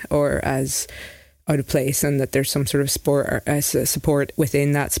lonely or as out of place, and that there's some sort of support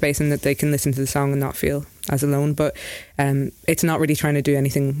within that space, and that they can listen to the song and not feel as alone. But it's not really trying to do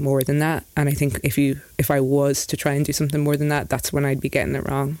anything more than that, and I think if I was to try and do something more than that, that's when I'd be getting it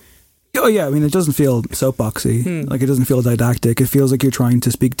wrong. Oh yeah, I mean, it doesn't feel soapboxy. Like, it doesn't feel didactic. It feels like you're trying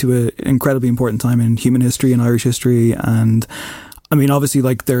to speak to an incredibly important time in human history and Irish history. And I mean, obviously,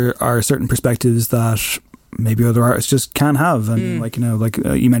 like, there are certain perspectives that maybe other artists just can't have. And like, you know, like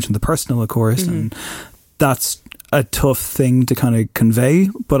you mentioned the personal, of course, and that's a tough thing to kind of convey.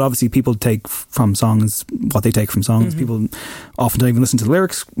 But obviously people take from songs what they take from songs. People often don't even listen to the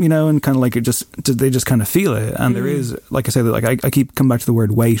lyrics, you know, and kind of like they just kind of feel it. And there is, like I say, like I keep coming back to the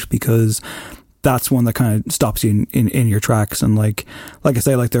word weight, because that's one that kind of stops you in your tracks. And like I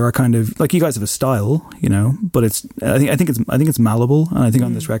say, like, there are kind of, like, you guys have a style, you know, but I think it's malleable, and I think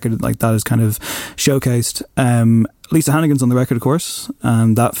on this record, like, that is kind of showcased. Lisa Hannigan's on the record, of course,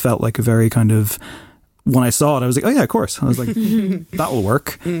 and that felt like a very kind of, when I saw it, I was like, oh yeah, of course. I was like, that will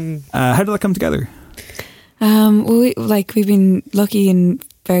work. How did that come together? Well, we've been lucky and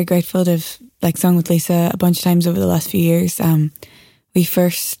very grateful to have, like, sung with Lisa a bunch of times over the last few years.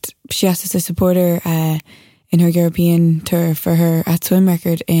 She asked us to support her in her European tour for her At Swim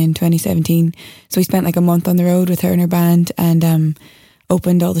record in 2017. So we spent like a month on the road with her and her band, and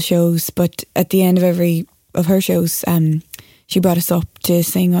opened all the shows. But at the end of every of her shows, she brought us up to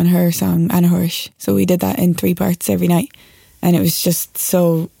sing on her song Anna Horish. So we did that in 3 parts every night, and it was just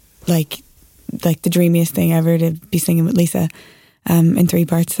so like the dreamiest thing ever to be singing with Lisa in 3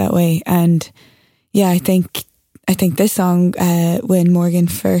 parts that way. And yeah, I think this song, when Morgan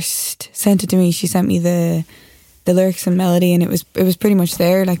first sent it to me, she sent me the lyrics and melody, and it was pretty much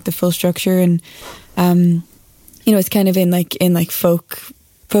there, like the full structure, and you know, it's kind of in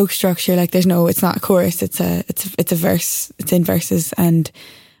folk structure. Like, it's not a chorus, it's a verse, it's in verses. And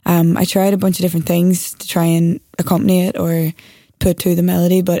I tried a bunch of different things to try and accompany it or put to the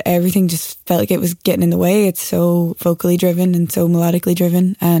melody, but everything just felt like it was getting in the way. It's so vocally driven and so melodically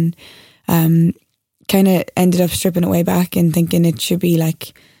driven, and kind of ended up stripping it way back and thinking it should be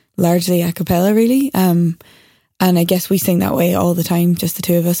like largely a cappella, really. And I guess we sing that way all the time, just the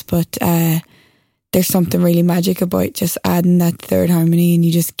two of us, but there's something really magic about just adding that third harmony, and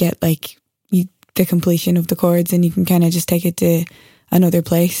you just get like the completion of the chords, and you can kind of just take it to another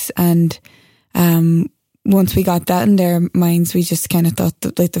place. And once we got that in their minds, we just kind of thought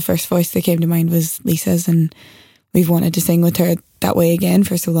that, like, the first voice that came to mind was Lisa's, and we've wanted to sing with her that way again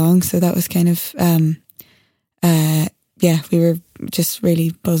for so long. So that was kind of we were just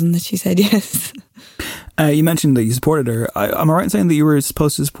really buzzing that she said yes. You mentioned that you supported her. Am I right in saying that you were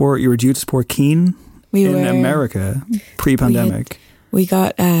due to support Keane in America pre-pandemic? We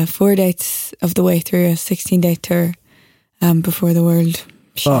got 4 dates of the way through a 16-date tour before the world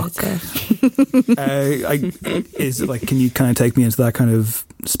shut itself. Is it like, can you kind of take me into that kind of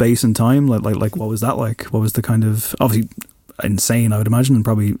space and time? Like what was that like? What was the kind of, obviously insane, I would imagine, and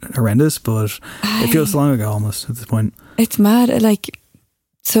probably horrendous, but it feels so long ago almost at this point. It's mad. Like,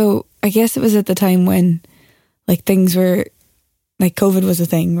 so I guess it was at the time when, like, things were, like, COVID was a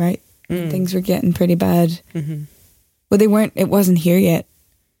thing, right? Things were getting pretty bad. Well, it wasn't here yet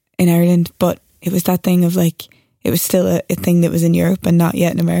in Ireland, but it was that thing of, like, it was still a thing that was in Europe and not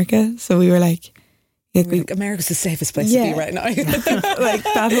yet in America. So we were like, America's the safest place to be right now. Like,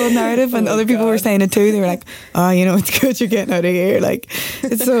 that whole narrative, and other people were saying it too. They were like, oh, you know, it's good you're getting out of here. Like,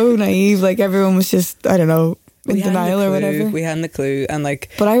 it's so naive. Like, everyone was just, I don't know, in denial or whatever. We hadn't the clue. And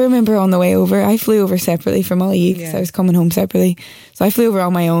like, but I remember on the way over, I flew over separately from Molly because I was coming home separately. So I flew over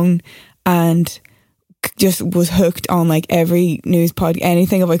on my own and just was hooked on, like, every news pod,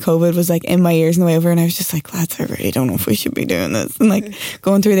 anything about COVID was like in my ears on the way over, and I was just like, lads, I really don't know if we should be doing this. And like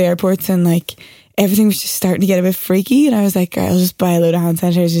going through the airports, and like everything was just starting to get a bit freaky, and I was like, I'll just buy a load of hand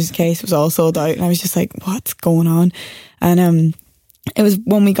sanitizer just in case. It was all sold out, and I was just like, what's going on? And it was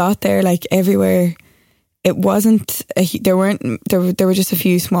when we got there, like, everywhere it wasn't there were just a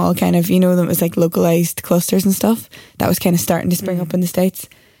few small kind of, them, it was like localized clusters and stuff that was kind of starting to spring up in the States.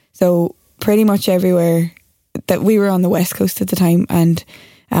 So pretty much everywhere that we were on the West Coast at the time, and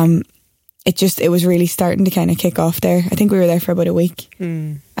it was really starting to kind of kick off there. I think we were there for about a week,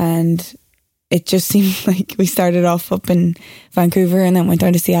 and it just seemed like we started off up in Vancouver and then went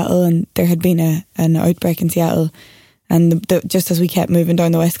down to Seattle, and there had been an outbreak in Seattle. And just as we kept moving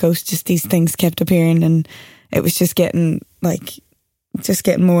down the West Coast, just these things kept appearing, and it was just getting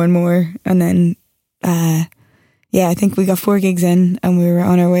more and more. And then, I think we got 4 gigs in, and we were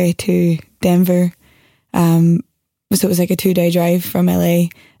on our way to Denver. So it was like a 2-day drive from LA,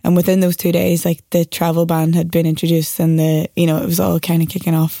 and within those 2 days, like the travel ban had been introduced, and it was all kind of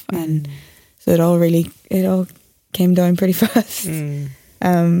kicking off, and so it all came down pretty fast.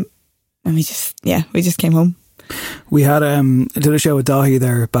 And we just came home. We had did a show with Dahi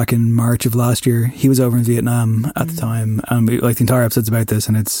there back in March of last year. He was over in Vietnam at the time, and the entire episode's about this,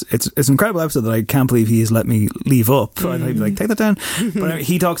 and it's an incredible episode that I can't believe he has let me leave up. I'd be like, take that down. But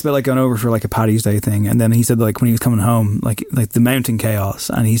he talks about like going over for like a Paddy's Day thing, and then he said like when he was coming home, like the mountain chaos,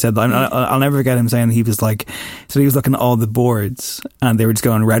 and he said I'll never forget him saying he was like, so he was looking at all the boards and they were just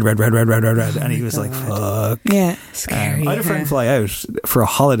going red, and he was like, fuck. Yeah, scary. I had a friend fly out for a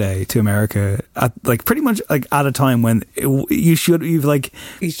holiday to America at like pretty much like at a time when you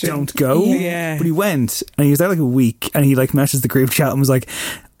don't go. Yeah. But he went, and he was there like a week, and he like messaged the group chat and was like,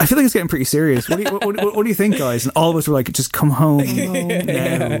 I feel like it's getting pretty serious. What do you think, guys? And all of us were like, just come home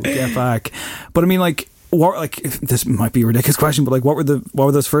now, get back. But I mean, like, this might be a ridiculous question, but like, what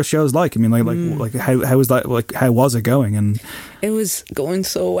were those first shows like? I mean, like how was that? Like, how was it going? And it was going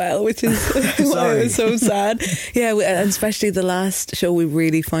so well, which is why it was so sad. Yeah, and especially the last show, we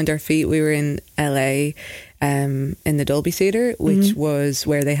really found our feet. We were in LA. In the Dolby Theatre, which was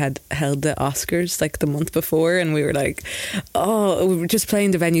where they had held the Oscars like the month before, and we were like, we were just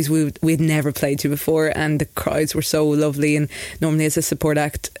playing the venues we had never played to before, and the crowds were so lovely. And normally as a support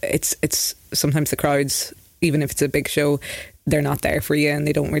act, it's sometimes the crowds, even if it's a big show, they're not there for you and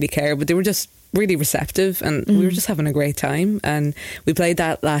they don't really care, but they were just really receptive, and we were just having a great time. And we played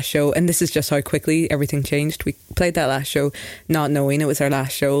that last show, and this is just how quickly everything changed. We played that last show not knowing it was our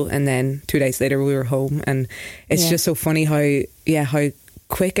last show, and then 2 days later we were home. And it's just so funny how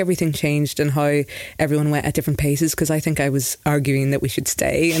quick everything changed and how everyone went at different paces, because I think I was arguing that we should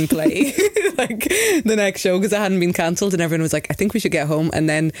stay and play like the next show because it hadn't been cancelled, and everyone was like, I think we should get home. And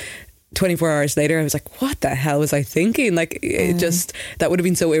then 24 hours later I was like, what the hell was I thinking? Like, it just, that would have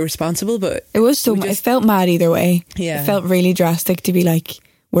been so irresponsible. But it was so it felt mad either way. It felt really drastic to be like,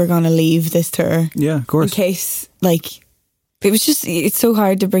 we're gonna leave this tour, of course, in case, like, it was just, it's so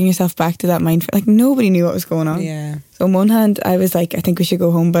hard to bring yourself back to that mind. Like, nobody knew what was going on. So on one hand I was like, I think we should go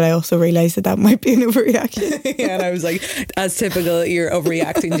home, but I also realised that might be an overreaction. And I was like, as typical, you're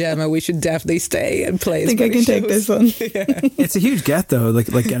overreacting, Gemma, we should definitely stay and play. I think I can take this one. It's a huge get though, like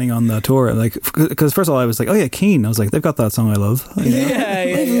getting on the tour, like, because first of all I was like, oh yeah, Keane, I was like, they've got that song I love.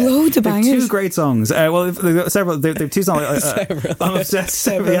 They've loads of bangers. 2 great songs. Well, they've got several. They've 2 songs. I'm obsessed.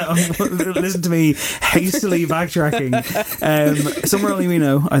 Listen to me hastily backtracking. Somewhere Only We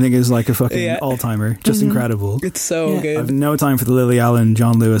Know, I think, is like a fucking all-timer. Just incredible. It's so good. I've no time for the Lily Allen,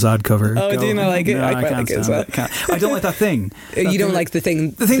 John Lewis ad cover. Oh, do you not like it? No, I can't stand it. I don't like that thing. You don't like the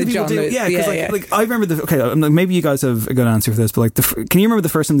thing that people John do? Lewis. Yeah, because like I remember maybe you guys have a good answer for this, but like, can you remember the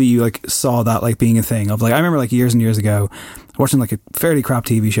first time that you like saw that like being a thing? Of like, I remember like years and years ago watching like a fairly crap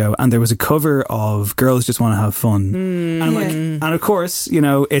TV show, and there was a cover of Girls Just Want to Have Fun, and of course,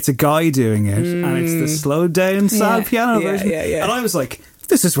 it's a guy doing it, and it's the slowed down sad piano version, and I was like,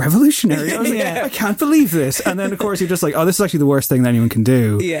 this is revolutionary. I was like, I can't believe this. And then of course you're just like, oh, this is actually the worst thing that anyone can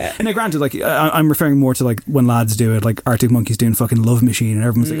do. And now granted, like, I'm referring more to like when lads do it, like Arctic Monkeys doing fucking Love Machine, and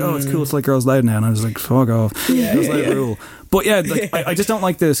everyone's like, oh, it's cool, it's like Girls Loud now, and I was like, fuck off. Girls Loud rule. But yeah, like, I just don't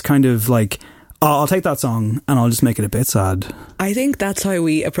like this kind of like, I'll take that song and I'll just make it a bit sad. I think that's how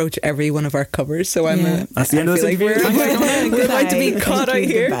we approach every one of our covers. So that's the end of this interview. We're about to be caught out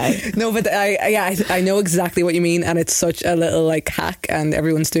here. No, but I know exactly what you mean, and it's such a little like hack, and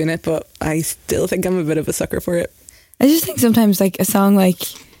everyone's doing it, but I still think I'm a bit of a sucker for it. I just think sometimes like a song like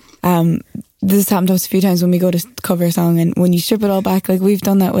this has happened to us a few times when we go to cover a song, and when you strip it all back, like we've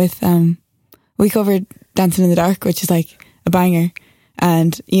done that with we covered Dancing in the Dark, which is like a banger.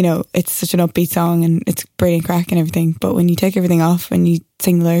 And, it's such an upbeat song and it's brilliant crack and everything. But when you take everything off and you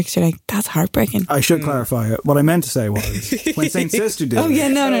sing the lyrics, you're like, that's heartbreaking. I should clarify it. What I meant to say was, when Saint Sister did no.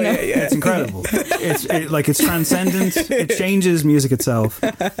 It's incredible. It's transcendent. It changes music itself.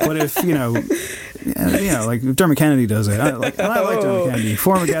 But if, you know, like Dermot Kennedy does it. I like Dermot Kennedy,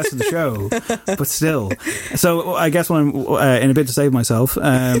 former guest of the show, but still. So I guess when I'm in a bit to save myself,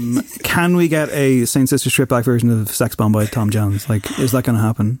 can we get a Saint Sister stripped back version of Sex Bomb by Tom Jones? Like, is that going to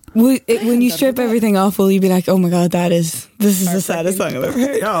happen? When you strip everything off, will you be like, oh my god, this is the saddest song I've ever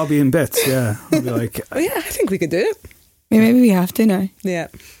heard? Yeah, I'll be in bits. Yeah, I'll be like, oh yeah, I think we could do it. Maybe we have to now. Yeah.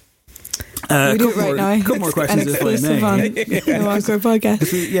 We do it right now. A couple more questions if I may. On the Encore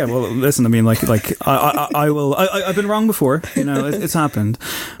podcast. Yeah, well, listen. I mean, I will. I've been wrong before. You know, it's happened.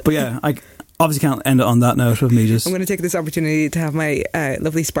 But yeah, I obviously can't end it on that note of me just. I'm going to take this opportunity to have my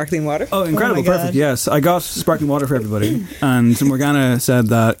lovely sparkling water. Oh, incredible! Perfect. Yes, I got sparkling water for everybody, and Morgana said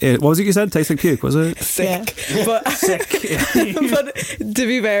that what was it you said? Tastes like puke, was it? Sick, but sick. But to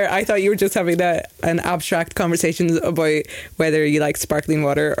be fair, I thought you were just having an abstract conversation about whether you like sparkling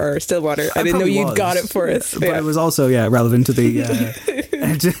water or still water. I didn't know you got it for us, but it was also relevant to the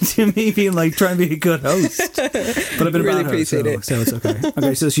to me being like trying to be a good host. But I've been really a bad host, appreciate so it's okay.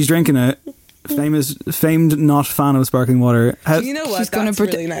 Okay, so she's drinking it. Famed not fan of sparkling water. You know what? She's that's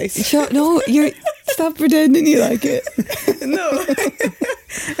really nice. No, stop pretending you like it. No,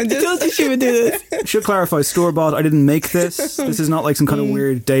 I told you she would do this. Should clarify, store bought. I didn't make this. This is not like some kind of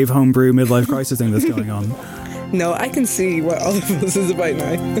weird Dave Homebrew midlife crisis thing that's going on. No, I can see what all of this is about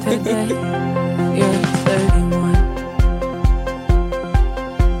now. Today, you're 31.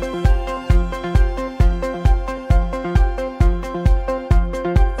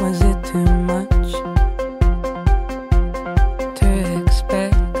 Was it too much to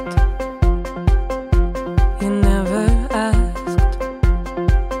expect? You never asked.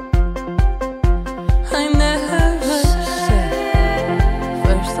 I never said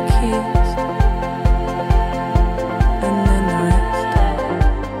first the keys and then the rest.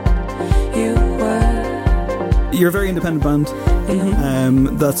 You were. You're a very independent band.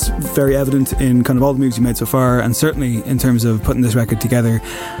 That's very evident in kind of all the moves you made so far, and certainly in terms of putting this record together.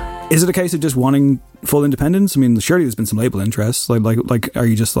 Is it a case of just wanting full independence? I mean, surely there's been some label interest. Like, are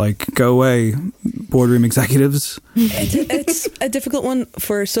you just like, go away, boardroom executives? It's a difficult one.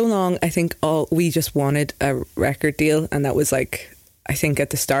 For so long, I think we just wanted a record deal, and that was like, I think at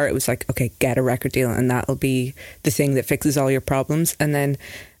the start it was like, okay, get a record deal, and that'll be the thing that fixes all your problems. And then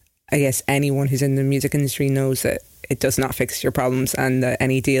I guess anyone who's in the music industry knows that it does not fix your problems, and that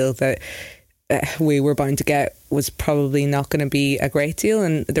any deal that we were bound to get was probably not going to be a great deal.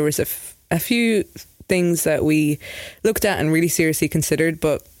 And there was a few things that we looked at and really seriously considered,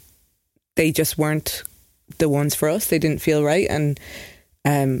 but they just weren't the ones for us. They didn't feel right, and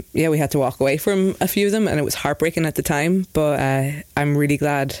we had to walk away from a few of them, and it was heartbreaking at the time. But I'm really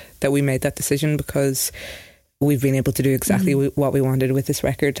glad that we made that decision, because we've been able to do exactly what we wanted with this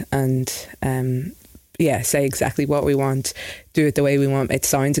record, and say exactly what we want, do it the way we want. It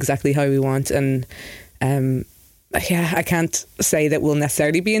sounds exactly how we want, and I can't say that we'll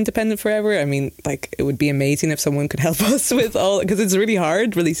necessarily be independent forever. I mean, like, it would be amazing if someone could help us with all, because it's really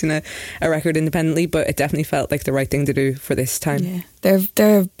hard releasing a record independently, but it definitely felt like the right thing to do for this time. Yeah,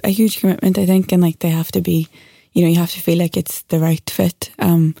 they're a huge commitment, I think, and like they have to be, you have to feel like it's the right fit.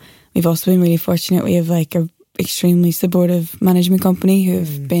 We've also been really fortunate. We have like a extremely supportive management company who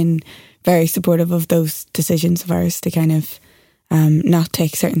have been very supportive of those decisions of ours to kind of not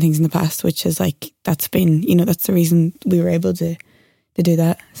take certain things in the past, which is like, that's been, that's the reason we were able to do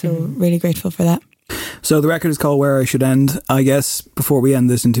that. So really grateful for that. So the record is called Where I Should End. I guess before we end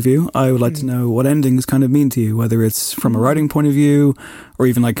this interview, I would like to know what endings kind of mean to you, whether it's from a writing point of view or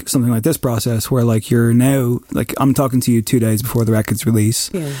even like something like this process where like you're now, like I'm talking to you 2 days before the record's release.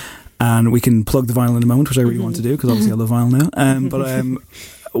 Yeah. And we can plug the vinyl in a moment, which I really want to do, because obviously I love vinyl now.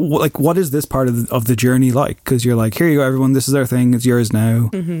 But what is this part of the journey like? Because you're like, here you go, everyone, this is our thing, it's yours now.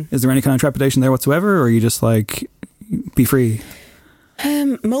 Is there any kind of trepidation there whatsoever, or are you just like, be free?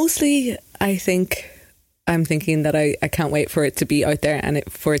 Mostly, I think I'm thinking that I can't wait for it to be out there and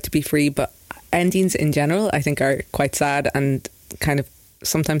for it to be free. But endings in general, I think, are quite sad and kind of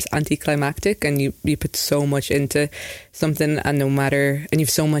sometimes anticlimactic, and you put so much into something, and you've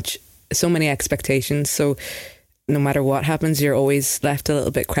so many expectations, so no matter what happens, you're always left a little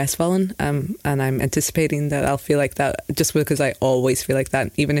bit crestfallen, and I'm anticipating that I'll feel like that, just because I always feel like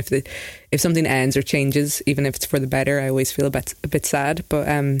that. Even if something ends or changes, even if it's for the better, I always feel a bit sad. But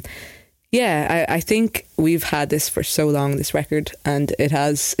I think we've had this for so long, this record, and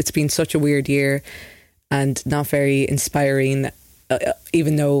it's been such a weird year and not very inspiring,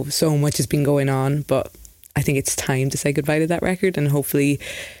 even though so much has been going on. But I think it's time to say goodbye to that record, and hopefully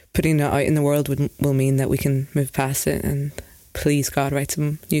putting it out in the world will mean that we can move past it and, please God, write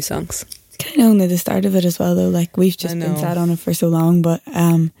some new songs. It's kind of only the start of it as well, though. Like, we've just been sat on it for so long, but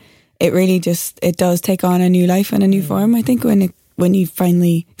it really just, it does take on a new life and a new form. I think when you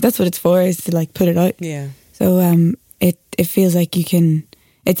finally, that's what it's for, is to like put it out. Yeah. So it feels like you can,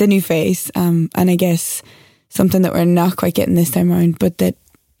 it's a new phase, and I guess something that we're not quite getting this time around, but that,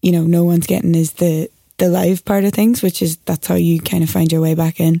 you know, no one's getting, is the live part of things, which is, that's how you kind of find your way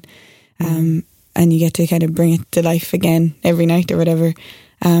back in, and you get to kind of bring it to life again every night or whatever.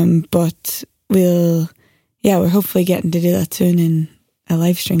 But we're hopefully getting to do that soon in a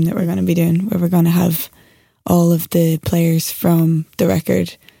live stream that we're going to be doing, where we're going to have all of the players from the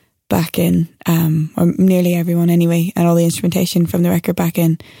record back in, or nearly everyone anyway, and all the instrumentation from the record back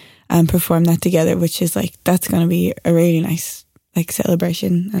in, and perform that together, which is like, that's going to be a really nice like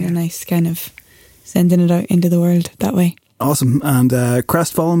celebration and a nice kind of sending it out into the world that way. Awesome. And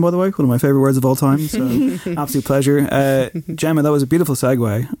crestfallen, by the way, one of my favourite words of all time. So absolute pleasure. Gemma, that was a beautiful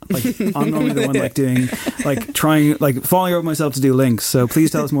segue. Like, I'm normally the one like doing, like trying, like falling over myself to do links. So please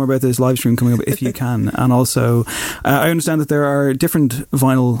tell us more about this live stream coming up if you can. And also, I understand that there are different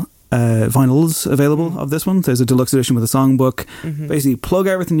vinyls available of this one. There's a deluxe edition with a songbook. Basically, plug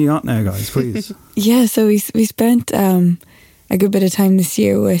everything you got now, guys, please. Yeah, so we spent a good bit of time this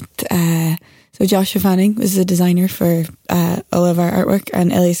year with so Joshua Fanning was the designer for all of our artwork,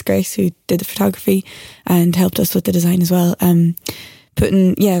 and Elias Grace, who did the photography and helped us with the design as well.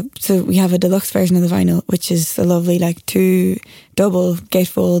 So we have a deluxe version of the vinyl, which is a lovely like 2 double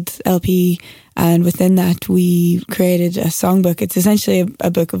gatefold LP, and within that we created a songbook. It's essentially a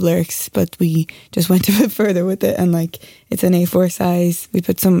book of lyrics, but we just went a bit further with it, and like it's an A4 size. We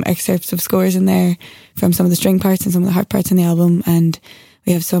put some excerpts of scores in there from some of the string parts and some of the harp parts in the album, and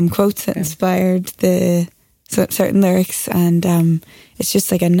we have some quotes that inspired the certain lyrics, and it's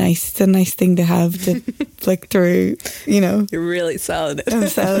just like a nice thing to have to flick through, you know. You're really selling it. I'm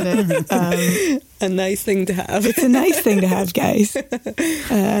selling it. A nice thing to have. It's a nice thing to have, guys.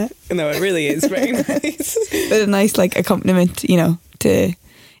 No, it really is very nice. But a nice like accompaniment, you know, to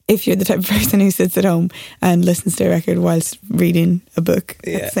if you're the type of person who sits at home and listens to a record whilst reading a book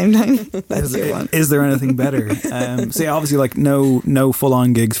at the same time. That's your one. Is there anything better? So yeah, obviously like no full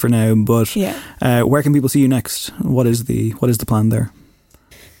on gigs for now, but where can people see you next? What is the plan there?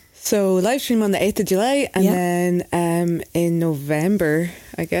 So live stream on the 8th of July, and then in November,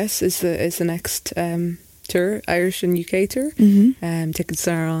 I guess, is the next tour, Irish and UK tour. Tickets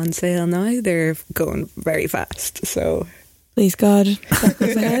are on sale now. They're going very fast, so please God, that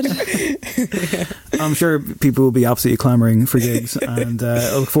goes ahead. I'm sure people will be absolutely clamouring for gigs, and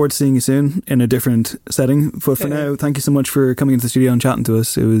I look forward to seeing you soon in a different setting. But for now, thank you so much for coming into the studio and chatting to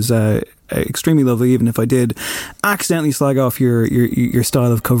us. It was extremely lovely, even if I did accidentally slag off your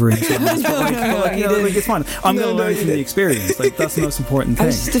style of covering songs. It's fine. I'm going to learn from the experience. Like, that's the most important thing. I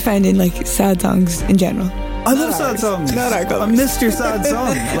was just defending like sad songs in general. I love sad songs. Not our covers. I missed your sad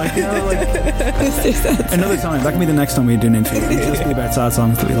song. Like, you know, like Mr. Sad another time. That can be the next time we do an interview. It'll just be about sad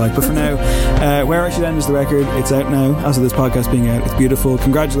songs that we like. But for now, Where I Should End is the record. It's out now. As of this podcast being out, it's beautiful.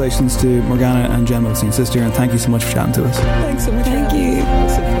 Congratulations to Morgana and Gemma of Saint Sister, and thank you so much for chatting to us. Thanks so much. Thank you.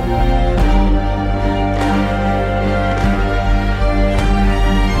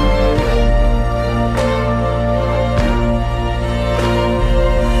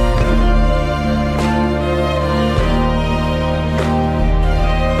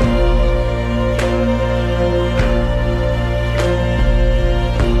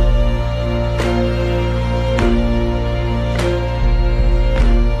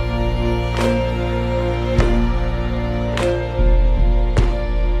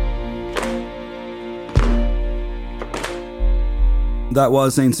 That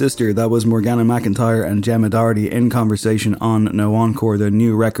was Saint Sister. That was Morgana McIntyre and Gemma Doherty in conversation on No Encore. Their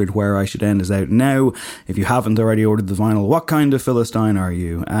new record, Where I Should End, is out now. If you haven't already ordered the vinyl, what kind of Philistine are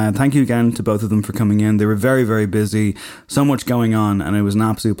you? Thank you again to both of them for coming in. They were very, very busy. So much going on, and it was an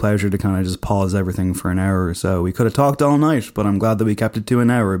absolute pleasure to kind of just pause everything for an hour or so. We could have talked all night, but I'm glad that we kept it to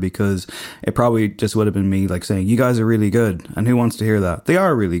an hour, because it probably just would have been me like saying, you guys are really good. And who wants to hear that? They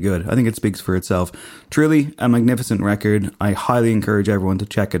are really good. I think it speaks for itself. Truly a magnificent record. I highly encourage everyone to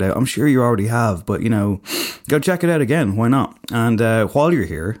check it out. I'm sure you already have, but you know, go check it out again. Why not? And while you're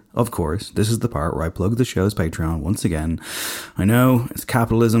here, of course, this is the part where I plug the show's Patreon once again. I know it's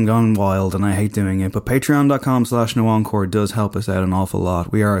capitalism gone wild and I hate doing it, but patreon.com/NoEncore does help us out an awful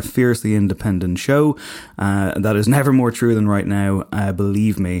lot. We are a fiercely independent show. That is never more true than right now,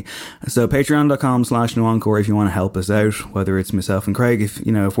 believe me. So patreon.com/NoEncore if you want to help us out, whether it's myself and Craig,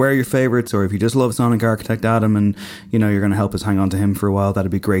 if we're your favourites, or if you just love Sonic Architect Adam and you're going to help us hang on to him for a while,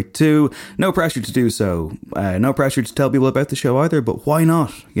 that'd be great too. No pressure to do so. No pressure to tell people about the show either, but why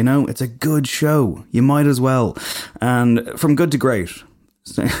not? It's a good show. You might as well. And from good to great,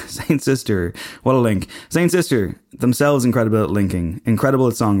 Saint Sister, what a link. Saint Sister, themselves incredible at linking, incredible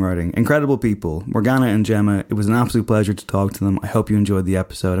at songwriting, incredible people. Morgana and Gemma, it was an absolute pleasure to talk to them. I hope you enjoyed the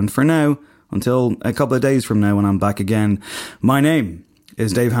episode. And for now, until a couple of days from now when I'm back again, my name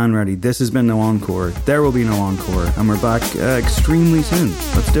is Dave Hanratty. This has been No Encore. There will be no encore. And we're back extremely soon.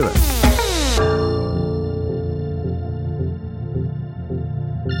 Let's do it.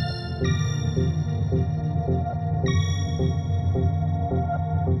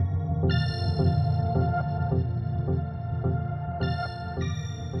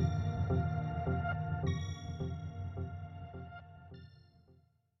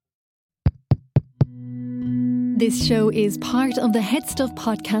 This show is part of the Head Stuff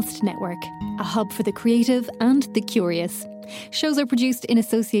Podcast Network, a hub for the creative and the curious. Shows are produced in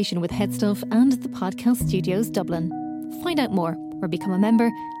association with Head Stuff and the Podcast Studios Dublin. Find out more or become a member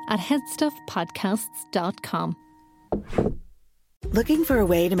at headstuffpodcasts.com. Looking for a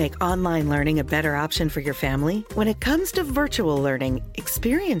way to make online learning a better option for your family? When it comes to virtual learning,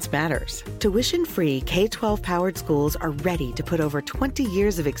 experience matters. Tuition-free K-12-powered schools are ready to put over 20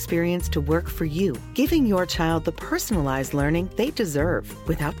 years of experience to work for you, giving your child the personalized learning they deserve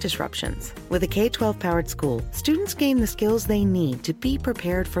without disruptions. With a K-12-powered school, students gain the skills they need to be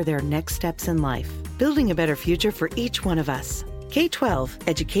prepared for their next steps in life, building a better future for each one of us. K-12,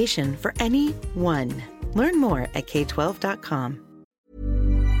 education for anyone. Learn more at k12.com.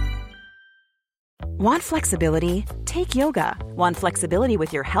 Want flexibility? Take yoga. Want flexibility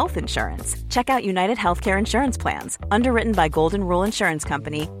with your health insurance? Check out United Healthcare Insurance Plans. Underwritten by Golden Rule Insurance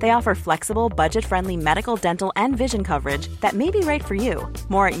Company, they offer flexible, budget-friendly medical, dental, and vision coverage that may be right for you.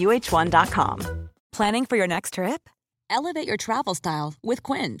 More at uh1.com. Planning for your next trip? Elevate your travel style with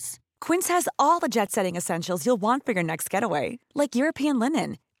Quince. Quince has all the jet-setting essentials you'll want for your next getaway, like European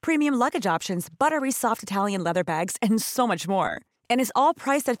linen, premium luggage options, buttery soft Italian leather bags, and so much more. And is all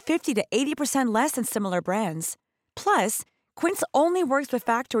priced at 50 to 80% less than similar brands. Plus, Quince only works with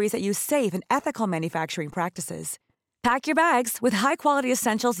factories that use safe and ethical manufacturing practices. Pack your bags with high-quality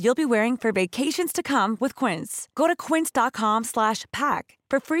essentials you'll be wearing for vacations to come with Quince. Go to quince.com/pack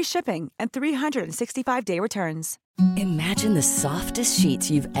for free shipping and 365-day returns. Imagine the softest sheets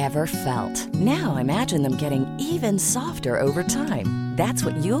you've ever felt. Now imagine them getting even softer over time. That's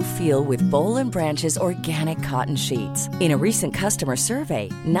what you'll feel with Boll & Branch's organic cotton sheets. In a recent customer survey,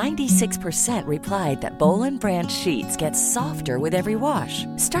 96% replied that Boll & Branch sheets get softer with every wash.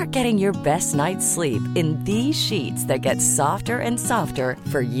 Start getting your best night's sleep in these sheets that get softer and softer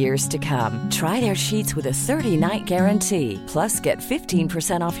for years to come. Try their sheets with a 30-night guarantee. Plus, get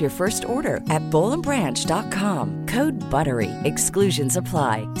 15% off your first order at bollandbranch.com. Code BUTTERY. Exclusions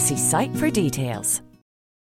apply. See site for details.